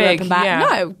moving change to Europe Big. and back. Yeah.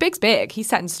 No, Big's Big. He's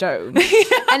set in stone.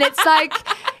 And it's like,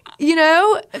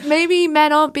 maybe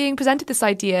men aren't being presented this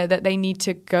idea that they need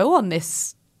to go on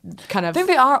this kind of. I think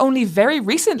they are only very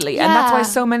recently, and that's why Yeah.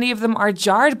 so many of them are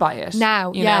jarred by it.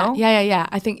 Now, you yeah, know? yeah.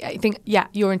 I think, yeah,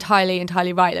 you're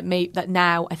entirely right. That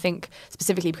now, I think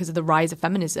specifically because of the rise of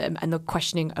feminism and the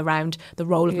questioning around the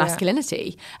role of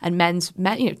masculinity and men,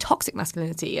 toxic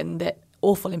masculinity and the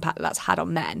awful impact that's had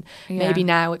on men. Yeah. Maybe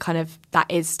now that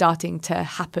is starting to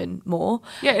happen more.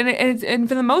 Yeah, and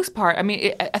for the most part, I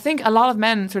mean, I think a lot of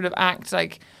men sort of act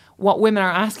like what women are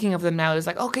asking of them now is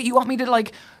like, okay, you want me to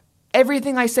like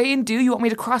everything I say and do, you want me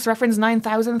to cross-reference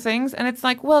 9,000 things? And it's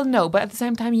like, well, no, but at the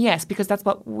same time, yes, because that's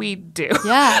what we do.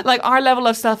 Yeah. Like our level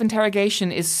of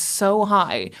self-interrogation is so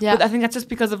high. Yeah. But I think that's just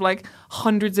because of like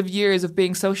hundreds of years of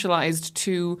being socialized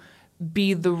to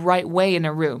be the right way in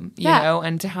a room, you know,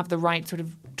 and to have the right sort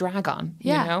of drag on,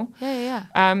 you know? Yeah.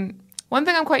 One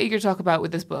thing I'm quite eager to talk about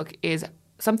with this book is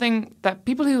something that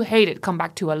people who hate it come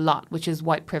back to a lot, which is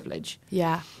white privilege.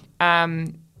 Yeah. Where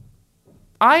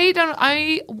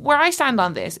I stand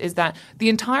on this is that the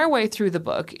entire way through the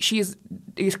book, she is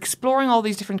exploring all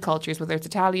these different cultures, whether it's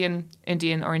Italian,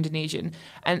 Indian, or Indonesian.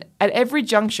 And at every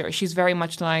juncture, she's very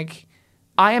much like,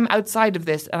 I am outside of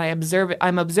this and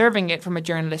I'm observing it from a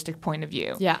journalistic point of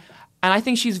view. Yeah. And I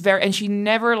think she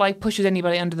never like pushes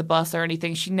anybody under the bus or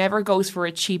anything. She never goes for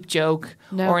a cheap joke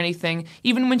or anything.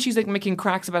 Even when she's like making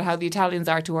cracks about how the Italians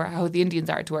are to her, how the Indians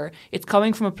are to her, it's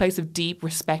coming from a place of deep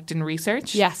respect and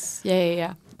research. Yes.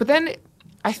 Yeah. But then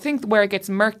I think where it gets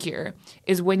murkier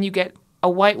is when you get a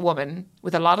white woman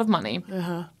with a lot of money,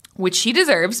 which she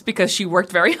deserves because she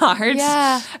worked very hard,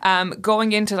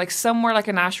 going into like somewhere like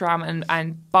an ashram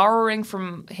and borrowing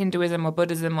from Hinduism or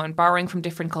Buddhism and borrowing from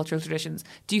different cultural traditions.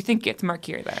 Do you think it gets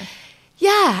murkier there?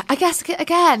 Yeah, I guess,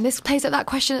 again, this plays at that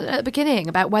question at the beginning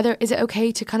about whether is it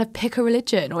okay to kind of pick a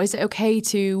religion, or is it okay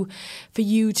for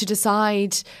you to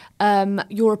decide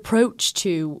your approach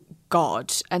to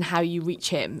God and how you reach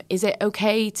him? Is it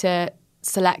okay to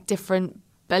select different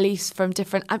beliefs from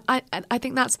different... I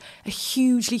think that's a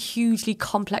hugely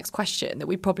complex question that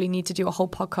we probably need to do a whole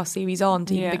podcast series on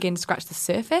to even begin to scratch the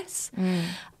surface.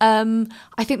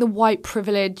 I think the white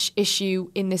privilege issue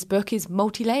in this book is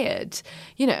multi-layered.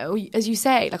 You know, as you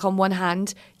say, like on one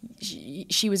hand,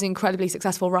 she was an incredibly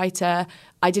successful writer.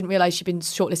 I didn't realise she'd been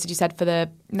shortlisted, you said, for the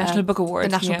National Book Award. The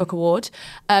National Book Award.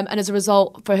 And as a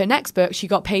result, for her next book, she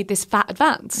got paid this fat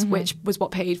advance, which was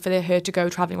what paid for her to go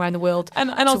travelling around the world.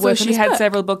 And also she had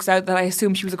several books out that I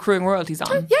assume she was accruing royalties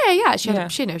on. Yeah.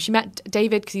 She met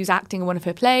David because he was acting in one of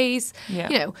her plays. Yeah.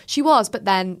 You know, she was. But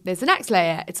then there's the next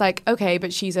layer. It's like, okay,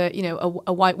 but she's a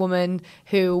white woman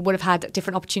who would have had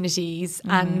different opportunities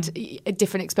and a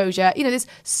different exposure. You know, there's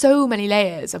so many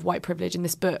layers of white privilege in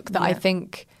this book that I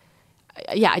think...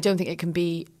 I don't think it can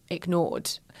be ignored.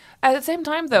 At the same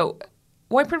time, though,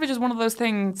 white privilege is one of those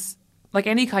things, like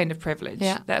any kind of privilege.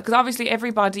 Yeah. Because obviously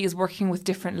everybody is working with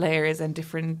different layers and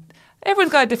different...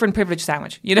 Everyone's got a different privilege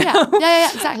sandwich, you know?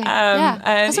 Yeah, exactly.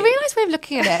 That's a really nice way of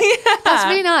looking at it. That's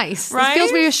really nice. Right? It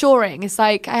feels reassuring. It's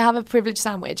like I have a privileged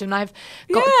sandwich and I've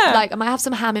got I might have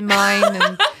some ham in mine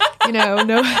and no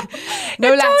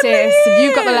lettuce and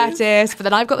you've got the lettuce, but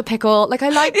then I've got the pickle. Like I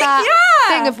like that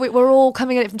thing of we're all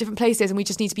coming at it from different places and we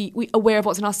just need to be aware of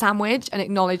what's in our sandwich and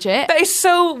acknowledge it. That is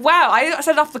so... Wow, I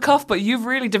said it off the cuff, but you've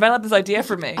really developed this idea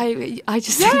for me. I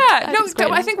just...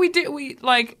 I think we do...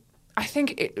 I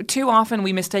think too often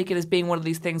we mistake it as being one of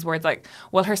these things where it's like,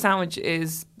 well, her sandwich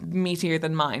is meatier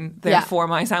than mine, therefore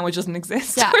my sandwich doesn't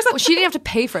exist. Yeah. Well, she didn't have to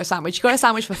pay for a sandwich. She got a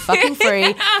sandwich for fucking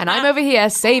free, and I'm over here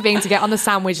saving to get on the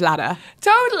sandwich ladder.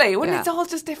 Totally. When it's all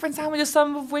just different sandwiches,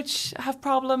 some of which have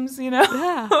problems, you know.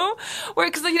 Yeah.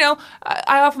 Because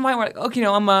I often find like, okay,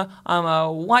 I'm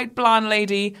a white blonde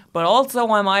lady, but also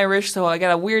I'm Irish, so I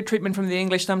get a weird treatment from the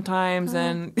English sometimes,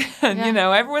 and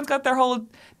everyone's got their whole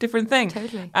different thing.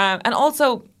 Totally. And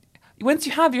also, once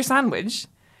you have your sandwich,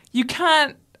 you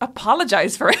can't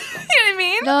apologize for it. You know what I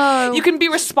mean? No. You can be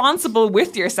responsible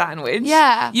with your sandwich.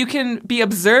 Yeah. You can be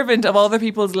observant of other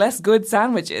people's less good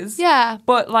sandwiches. Yeah.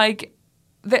 But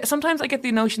sometimes I get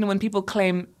the notion that when people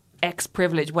claim X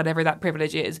privilege, whatever that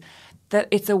privilege is, that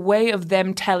it's a way of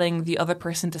them telling the other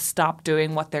person to stop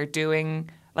doing what they're doing,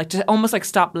 like to almost like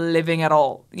stop living at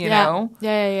all, you know?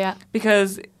 Yeah.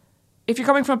 Because if you're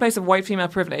coming from a place of white female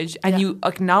privilege and you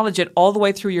acknowledge it all the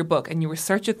way through your book and you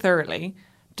research it thoroughly,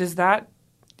 does that,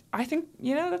 I think,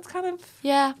 that's kind of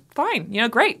fine.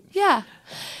 Great. Yeah.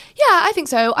 Yeah, I think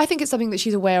so. I think it's something that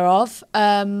she's aware of.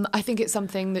 I think it's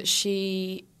something that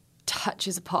she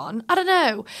touches upon. I don't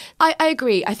know. I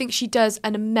agree. I think she does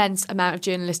an immense amount of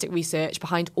journalistic research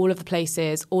behind all of the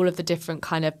places, all of the different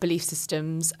kind of belief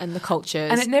systems and the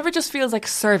cultures. And it never just feels like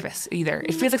service either.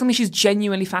 It feels like something she's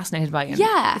genuinely fascinated by.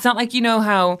 Yeah. It's not like,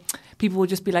 how people would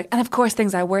just be like, and of course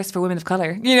things are worse for women of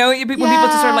colour. You know, when people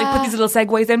just sort of like put these little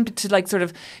segues in to like sort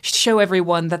of show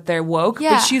everyone that they're woke.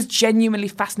 Yeah. But she's genuinely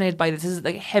fascinated by this. This is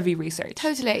like heavy research.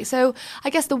 Totally. So I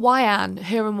guess her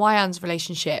and Wayan's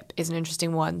relationship is an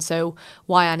interesting one. So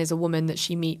Wayan is a woman that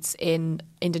she meets in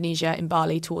Indonesia, in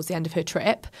Bali, towards the end of her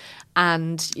trip.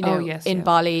 And, you know,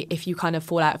 Bali, if you kind of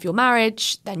fall out of your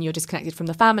marriage, then you're disconnected from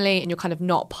the family and you're kind of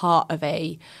not part of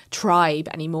a tribe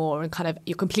anymore, and kind of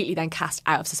you're completely then cast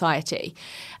out of society.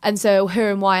 And so her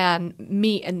and Wayan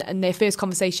meet, and their first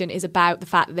conversation is about the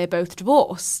fact that they're both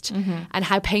divorced and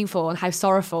how painful and how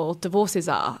sorrowful divorces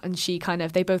are. And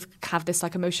they both have this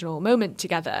like emotional moment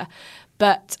together.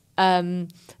 But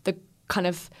the kind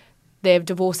of their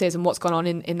divorces and what's gone on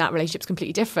in that relationship is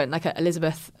completely different. Like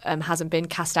Elizabeth hasn't been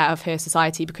cast out of her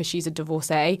society because she's a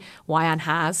divorcee. Wayan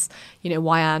has. You know,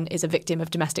 Wayan is a victim of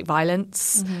domestic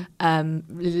violence.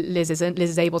 Liz isn't.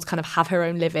 Liz is able to kind of have her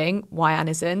own living. Wayan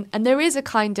isn't. And there is a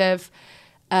kind of,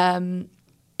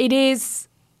 it is,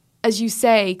 as you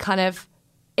say, kind of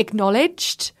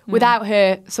acknowledged without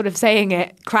her sort of saying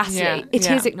it crassly. Yeah,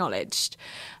 It is acknowledged.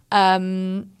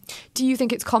 Do you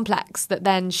think it's complex that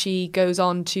then she goes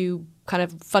on to kind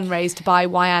of fundraise to buy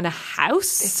Wayan a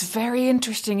house? It's very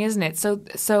interesting, isn't it? So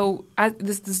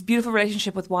this beautiful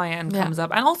relationship with Wayan comes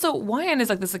up, and also Wayan is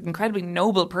like this like incredibly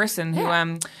noble person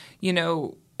who you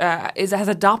know. Has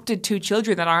adopted 2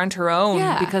 children that aren't her own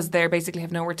because they basically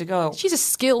have nowhere to go. She's a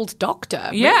skilled doctor.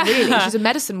 Yeah. Really. She's a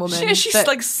medicine woman. She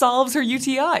like solves her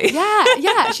UTI.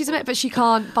 Yeah. But she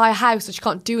can't buy a house, or she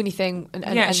can't do anything.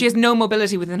 And she has no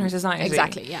mobility within her society.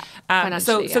 Exactly, yeah.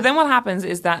 So then what happens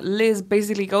is that Liz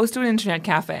basically goes to an internet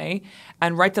cafe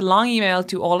and writes a long email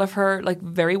to all of her like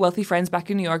very wealthy friends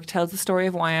back in New York, tells the story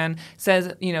of Wayan,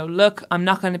 says, you know, look, I'm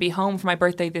not going to be home for my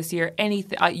birthday this year.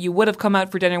 You would have come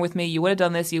out for dinner with me. You would have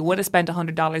done this. You would have spent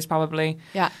 $100 probably.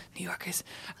 Yeah. New Yorkers.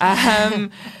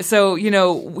 So, you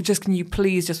know, can you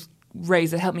please just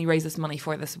help me raise this money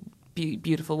for this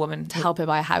beautiful woman. To help her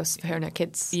buy a house for her and her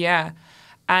kids. Yeah.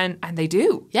 And they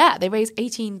do. Yeah, they raise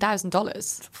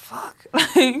 $18,000. Fuck.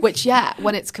 Which,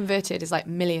 when it's converted is like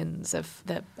millions of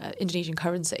the Indonesian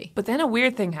currency. But then a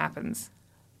weird thing happens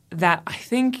that I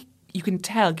think you can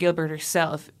tell Gilbert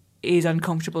herself is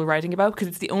uncomfortable writing about, because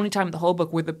it's the only time in the whole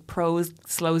book where the prose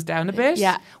slows down a bit,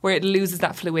 where it loses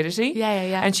that fluidity.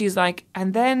 Yeah. And she's like,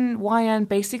 and then Wayan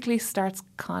basically starts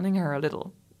conning her a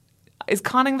little. Is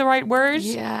conning the right word?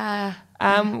 Yeah.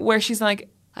 Where she's like,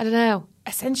 I don't know.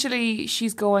 Essentially,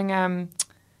 she's going.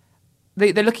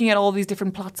 They're looking at all these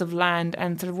different plots of land,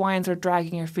 and sort of Wayan's are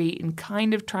dragging her feet and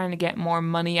kind of trying to get more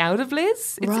money out of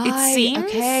Liz. It seems.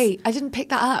 Okay, I didn't pick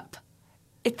that up.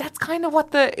 That's kind of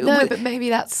what the but maybe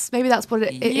that's what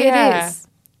it is.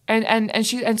 And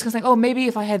she's like, oh, maybe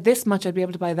if I had this much, I'd be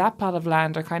able to buy that plot of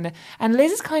land, or kind of. And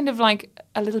Liz is kind of like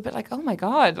a little bit like, oh my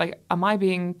God, like, am I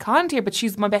being conned here? But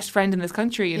she's my best friend in this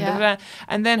country, and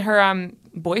and then her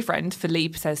boyfriend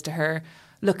Philippe says to her,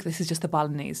 look, this is just the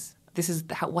Balinese. This is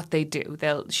what they do.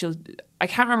 I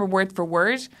can't remember word for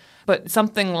word, but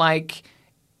something like,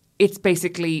 it's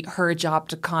basically her job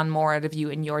to con more out of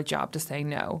you and your job to say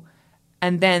no.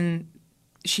 And then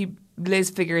Liz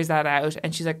figures that out,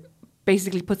 and she's like,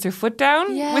 basically puts her foot down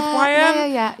with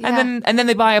Wayan. Yeah. And then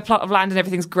they buy a plot of land and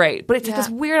everything's great. But it's this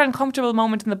weird, uncomfortable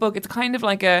moment in the book. It's kind of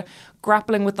like a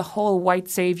grappling with the whole white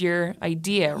savior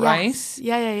idea, right?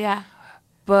 Yeah.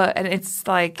 And it's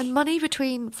like... And money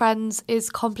between friends is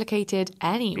complicated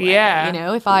anyway. Yeah. You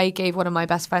know, if I gave one of my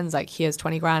best friends, like, here's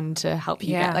 20 grand to help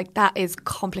you get, like, that is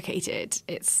complicated.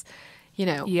 It's, you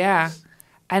know... Yeah.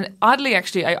 And oddly,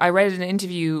 actually, I read an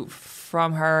interview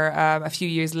from her a few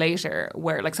years later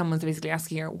where, like, someone's basically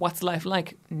asking her, what's life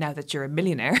like now that you're a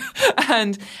millionaire?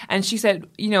 and she said,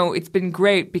 you know, it's been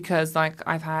great because, like,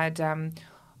 I've had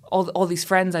all these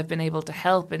friends I've been able to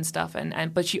help and stuff.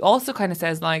 But she also kind of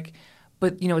says, like,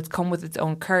 but, you know, it's come with its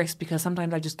own curse, because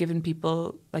sometimes I've just given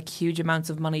people, like, huge amounts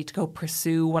of money to go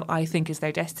pursue what I think is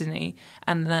their destiny.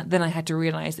 And then I had to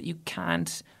realize that you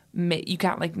can't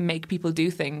like make people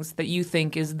do things that you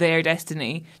think is their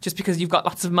destiny just because you've got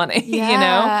lots of money, you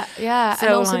know? Yeah. So,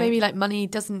 and also, like, maybe, like, money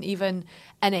doesn't even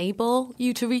enable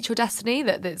you to reach your destiny,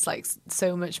 that it's like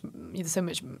so much,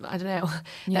 I don't know,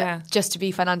 that just to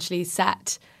be financially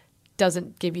set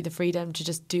doesn't give you the freedom to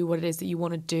just do what it is that you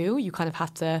want to do. You kind of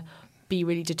have to be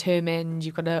really determined.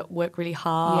 You've got to work really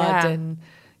hard, and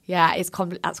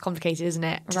that's complicated, isn't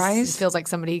it? Right. It feels like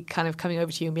somebody kind of coming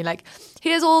over to you and be like,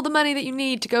 here's all the money that you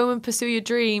need to go and pursue your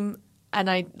dream. And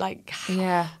I like,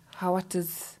 what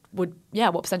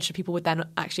percentage of people would then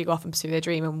actually go off and pursue their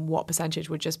dream, and what percentage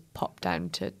would just pop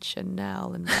down to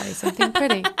Chanel and buy something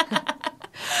pretty?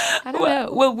 I don't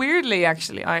know. Well, weirdly,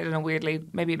 actually, I don't know, weirdly,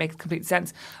 maybe it makes complete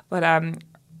sense. But,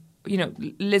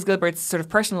 Liz Gilbert's sort of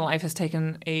personal life has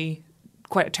taken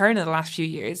quite a turn in the last few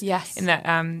years. Yes. In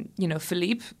that,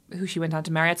 Philippe, who she went on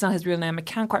to marry, it's not his real name. I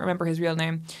can't quite remember his real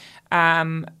name.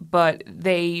 But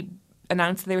they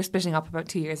announced that they were splitting up about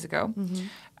 2 years ago. Mm-hmm.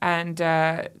 And,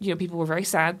 people were very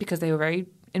sad because they were very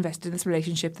invested in this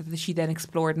relationship that she then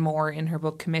explored more in her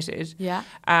book Committed. Yeah.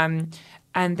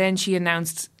 And then she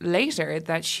announced later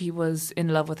that she was in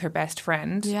love with her best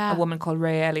friend, a woman called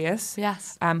Ray Elias,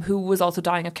 Yes. Who was also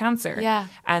dying of cancer. Yeah.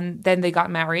 And then they got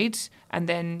married, and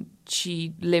then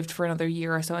she lived for another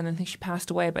year or so, and then I think she passed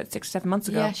away about 6 or 7 months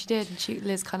ago. Yeah, she did. And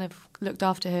Liz kind of looked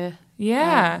after her.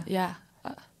 Yeah. Yeah.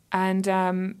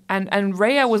 And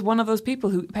Rhea was one of those people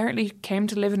who apparently came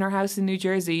to live in her house in New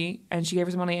Jersey, and she gave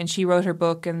her some money, and she wrote her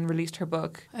book and released her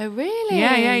book. Oh, really?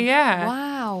 Yeah.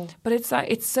 Wow. But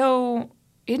it's so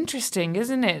interesting,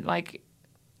 isn't it? Like,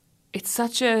 it's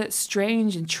such a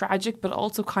strange and tragic, but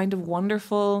also kind of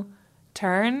wonderful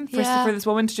turn for this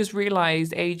woman to just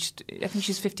realise, aged, I think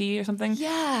she's 50 or something.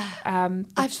 Yeah.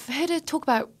 I've heard her talk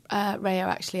about Rhea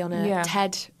actually on a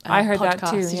TED I heard podcast.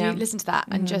 that too. Did you listen to that?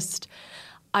 Mm-hmm.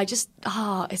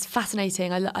 And it's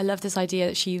fascinating. I love this idea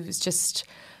that she was just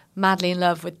madly in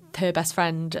love with her best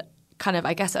friend, kind of,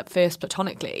 I guess, at first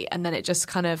platonically, and then it just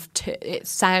kind of it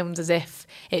sounds as if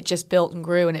it just built and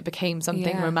grew and it became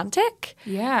something romantic.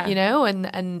 Yeah.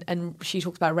 And she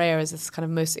talks about Rhea as this kind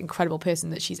of most incredible person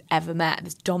that she's ever met,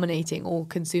 this dominating,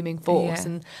 all-consuming force.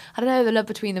 And I don't know, the love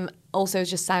between them also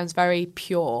just sounds very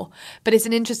pure. But it's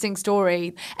an interesting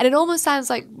story, and it almost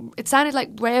sounded like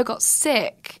Rhea got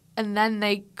sick and then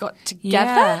they got together.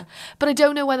 Yeah. But I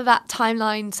don't know whether that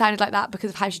timeline sounded like that because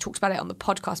of how she talked about it on the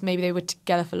podcast. Maybe they were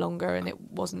together for longer and it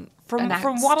wasn't announced.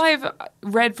 From what I've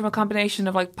read from a combination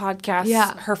of like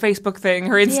podcasts, her Facebook thing,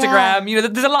 her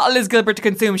Instagram, there's a lot of Liz Gilbert to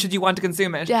consume should you want to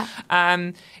consume it. Yeah.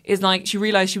 Is like she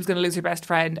realised she was going to lose her best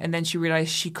friend, and then she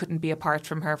realised she couldn't be apart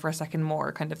from her for a second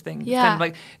more kind of thing. Yeah. Kind of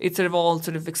like it sort of all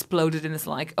sort of exploded in this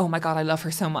like, oh my God, I love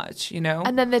her so much, And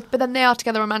then but then they are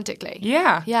together romantically.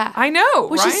 Yeah. Yeah. I know,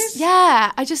 Which right?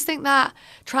 I just think that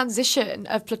transition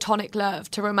of platonic love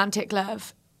to romantic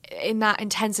love in that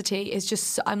intensity is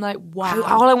just, I'm like, wow.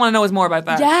 All I want to know is more about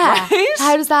that. Yeah.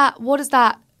 Right? What does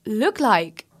that look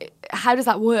like? How does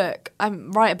that work?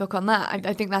 Write a book on that.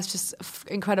 I think that's just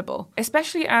incredible.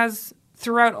 Especially as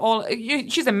throughout all,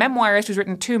 she's a memoirist who's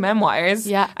written 2 memoirs.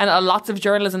 Yeah. And lots of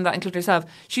journalism that include herself.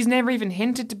 She's never even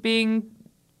hinted to being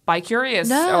bi-curious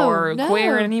or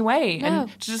queer in any way. No.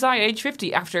 And to decide age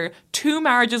 50 after 2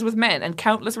 marriages with men and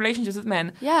countless relationships with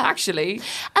men, actually. And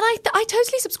I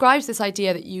totally subscribe to this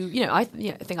idea that I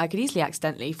think I could easily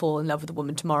accidentally fall in love with a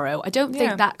woman tomorrow. I don't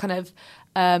think that kind of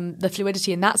the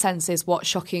fluidity in that sense is what's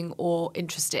shocking or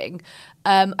interesting.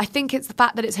 I think it's the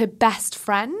fact that it's her best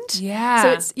friend. Yeah. So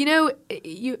it's,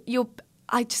 you're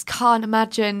I just can't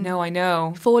imagine I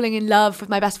know. falling in love with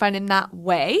my best friend in that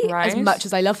way as much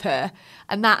as I love her.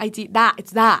 And that idea,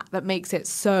 that makes it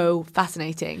so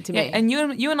fascinating to me. And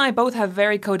you and I both have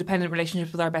very codependent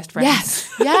relationships with our best friends. Yes.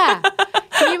 Yeah.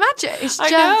 Can you imagine? It's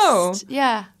just,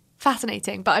 I know.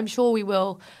 fascinating. But I'm sure we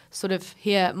will sort of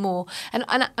hear more. And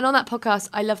on that podcast,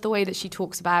 I love the way that she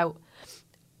talks about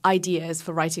ideas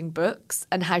for writing books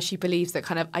and how she believes that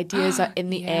kind of ideas are in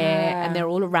the air and they're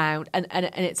all around and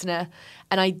it's an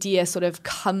idea sort of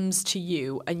comes to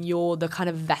you and you're the kind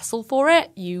of vessel for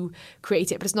it. You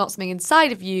create it, but it's not something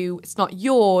inside of you. It's not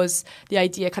yours. The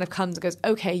idea kind of comes and goes,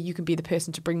 okay, you can be the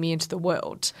person to bring me into the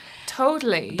world.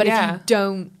 Totally. But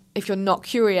if you're not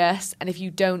curious and if you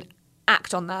don't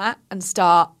act on that and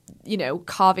start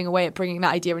carving away at bringing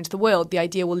that idea into the world, the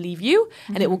idea will leave you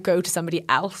and it will go to somebody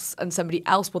else and somebody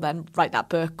else will then write that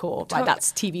book or write that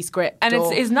TV script. And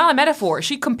it's not a metaphor.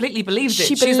 She completely believes it.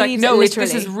 She's like, no,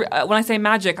 this is, when I say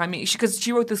magic, I mean, because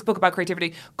she wrote this book about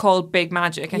creativity called Big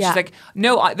Magic. And she's like,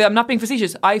 no, I'm not being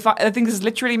facetious. I think this is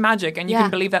literally magic and you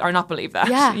can believe that or not believe that.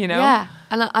 Yeah, Yeah.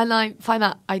 And I find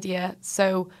that idea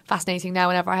so fascinating now.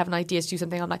 Whenever I have an idea to do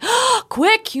something, I'm like,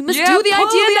 quick, you must do the idea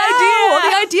now. Or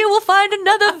the idea will find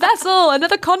another vessel,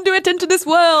 another conduit into this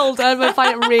world. And I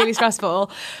find it really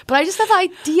stressful. But I just love that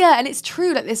idea. And it's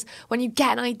true, like this, when you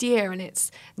get an idea and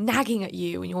it's nagging at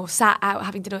you and you're sat out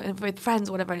having dinner with friends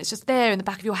or whatever, and it's just there in the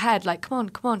back of your head, like, come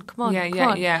on.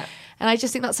 Yeah. And I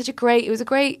just think that's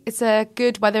it's a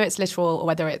good, whether it's literal or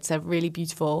whether it's a really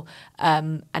beautiful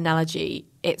analogy,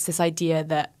 it's this idea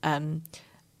that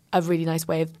a really nice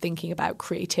way of thinking about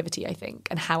creativity, I think,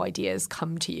 and how ideas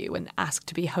come to you and ask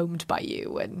to be homed by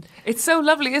you. And it's so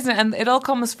lovely, isn't it? And it all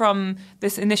comes from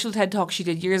this initial TED Talk she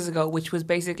did years ago, which was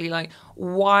basically like,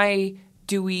 why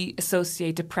do we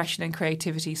associate depression and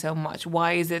creativity so much?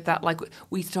 Why is it that, like,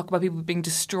 we talk about people being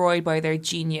destroyed by their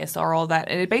genius or all that?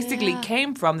 And it basically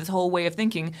came from this whole way of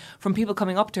thinking, from people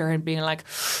coming up to her and being like,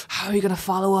 how are you going to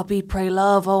follow up Eat, Pray,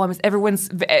 Love? Oh,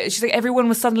 she's like, everyone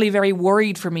was suddenly very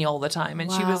worried for me all the time. And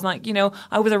she was like, you know,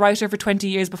 I was a writer for 20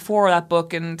 years before that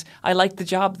book, and I liked the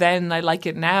job then and I like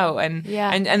it now. And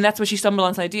that's what she stumbled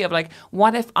on this idea of, like,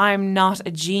 what if I'm not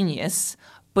a genius,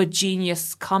 but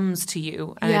genius comes to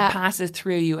you and it passes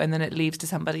through you and then it leaves to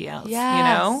somebody else, you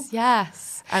know?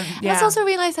 Yes. And, that's also a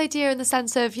really nice idea in the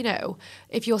sense of, you know,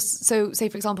 if you're, so say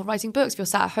for example, writing books, if you're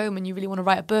sat at home and you really want to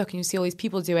write a book and you see all these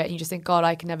people do it and you just think, God,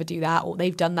 I can never do that, or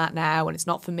they've done that now and it's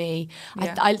not for me.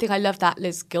 I think I love that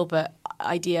Liz Gilbert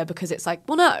idea, because it's like,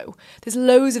 well, no, there's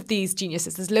loads of these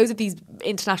geniuses, there's loads of these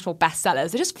international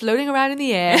bestsellers, they're just floating around in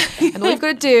the air and all you've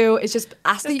got to do is just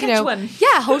ask the, you know,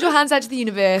 hold your hands out to the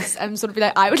universe and sort of be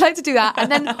like, I would like to do that,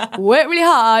 and then work really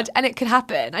hard and it could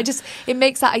happen. It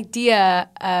makes that idea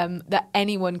that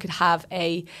anyone could have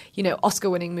a, you know,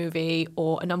 Oscar-winning movie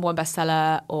or a number one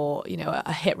bestseller or, you know,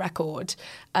 a hit record,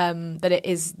 that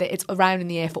it's around in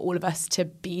the air for all of us to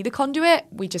be the conduit.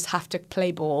 We just have to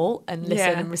play ball and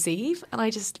listen and receive. And I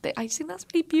just think that's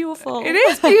really beautiful. It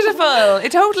is beautiful.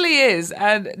 It totally is.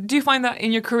 And do you find that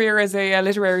in your career as a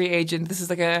literary agent, this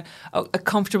is like a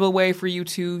comfortable way for you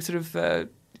to sort of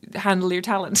handle your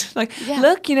talent? Like,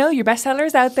 look, you know, your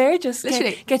bestseller's out there. Just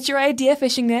get your idea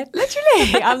fishing net.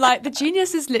 Literally. I'm like, the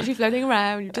genius is literally floating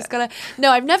around. You've just got to...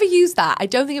 No, I've never used that. I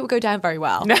don't think it would go down very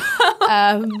well. No.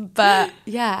 But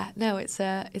yeah, no, it's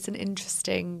an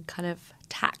interesting kind of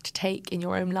tact take in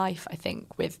your own life, I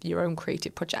think, with your own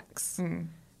creative projects.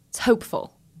 It's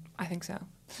hopeful. I think so.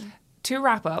 To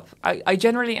wrap up, I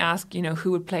generally ask, you know,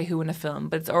 who would play who in a film,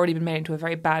 but it's already been made into a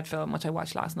very bad film, which I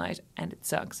watched last night, and it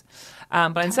sucks.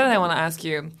 But instead, I want to ask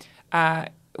you,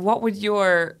 what would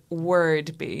your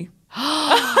word be?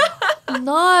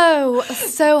 No,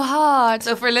 so hard.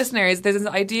 So for listeners, there's this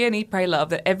idea in Eat, Pray, Love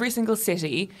that every single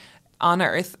city on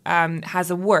Earth has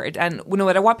a word, and no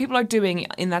matter what people are doing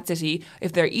in that city,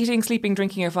 if they're eating, sleeping,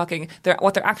 drinking, or fucking,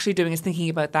 what they're actually doing is thinking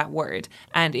about that word.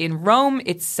 And in Rome,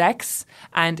 it's sex,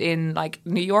 and in like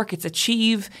New York, it's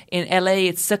achieve. In LA,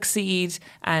 it's succeed,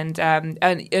 and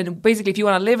basically, if you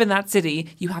want to live in that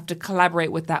city, you have to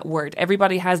collaborate with that word.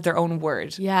 Everybody has their own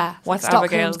word. Yeah, what's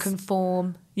Stockholm's Abigail's?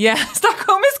 Conform. Yeah,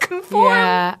 Stockholm is conform.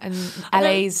 Yeah, and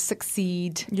LA's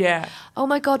succeed. Yeah. Oh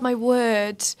my God, my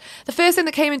word. The first thing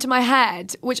that came into my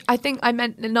head, which I think I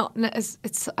meant not as,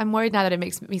 I'm worried now that it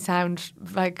makes me sound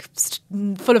like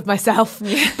full of myself,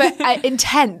 but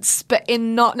intense, but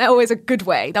in not always a good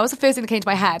way. That was the first thing that came to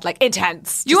my head, like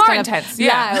intense. You are intense,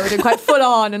 loud and quite full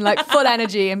on and like full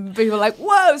energy, and people are like,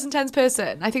 whoa, it's an intense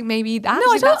person. I think maybe that.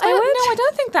 No, I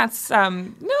don't think that's,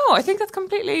 no, I think that's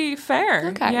completely fair.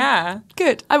 Okay. Yeah.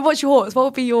 Good. And what's yours? What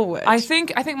would be your word? I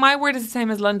think my word is the same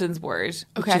as London's word,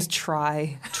 which is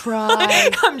try.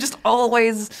 Try. I'm just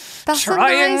always that's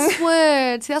trying. A nice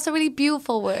word. See, that's a really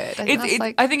beautiful word.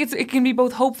 I think it can be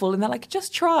both hopeful and that, like,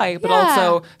 just try, but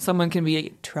also someone can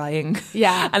be trying.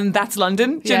 Yeah. And that's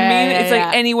London. Do you know what I mean? It's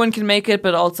like anyone can make it,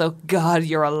 but also, God,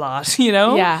 you're a lot, you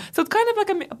know? Yeah. So it's kind of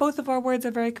like both of our words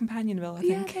are very companionable, I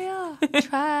think. Yeah, they are.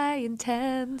 Try,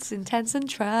 intense and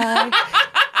try.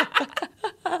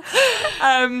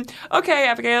 Okay,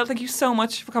 Abigail, thank you so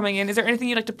much for coming in. Is there anything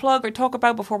you'd like to plug or talk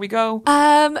about before we go?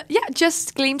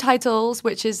 Just Gleam Titles,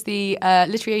 which is the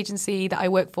literary agency that I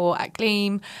work for at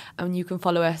Gleam, and you can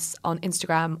follow us on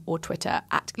Instagram or Twitter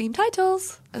at Gleam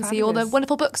Titles and see all the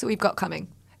wonderful books that we've got coming.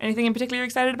 Anything in particular you're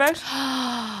excited about?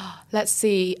 Let's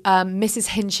see, Mrs.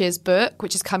 Hinch's book,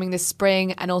 which is coming this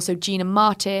spring, and also Gina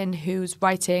Martin, who's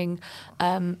writing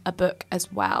a book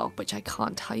as well, which I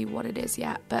can't tell you what it is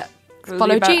yet, but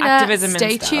follow Gina, activism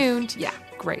stay and stuff. tuned. Yeah.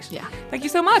 Great. Yeah. Thank you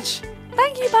so much.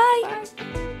 Thank you, bye.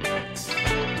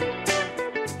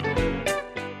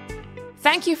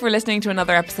 Thank you for listening to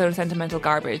another episode of Sentimental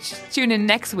Garbage. Tune in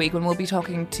next week when we'll be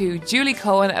talking to Julie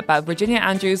Cohen about Virginia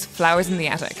Andrews' Flowers in the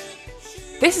Attic.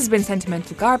 This has been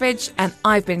Sentimental Garbage, and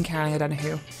I've been Caroline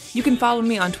O'Donoghue. You can follow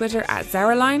me on Twitter at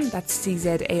Zaraline, that's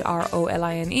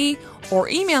CZAROLINE, or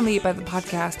email me about the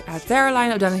podcast at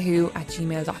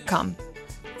zaralineodonoghue@gmail.com.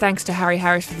 Thanks to Harry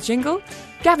Harris for the jingle,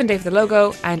 Gavin Day for the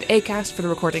logo, and Acast for the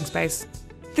recording space.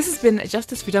 This has been a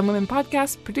Justice for Dumb Women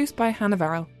podcast produced by Hannah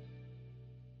Varrell.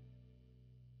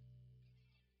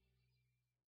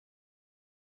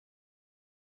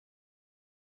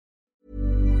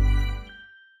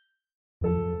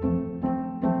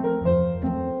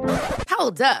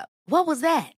 Hold up. What was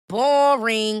that?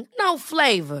 Boring. No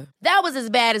flavor. That was as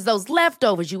bad as those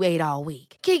leftovers you ate all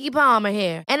week. Keke Palmer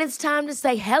here, and it's time to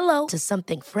say hello to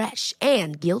something fresh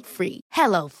and guilt-free.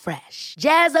 Hello Fresh.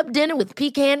 Jazz up dinner with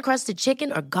pecan-crusted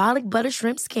chicken or garlic butter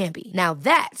shrimp scampi. Now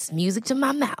that's music to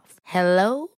my mouth.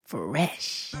 Hello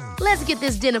Fresh. Let's get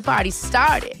this dinner party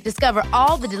started. Discover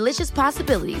all the delicious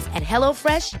possibilities at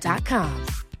hellofresh.com.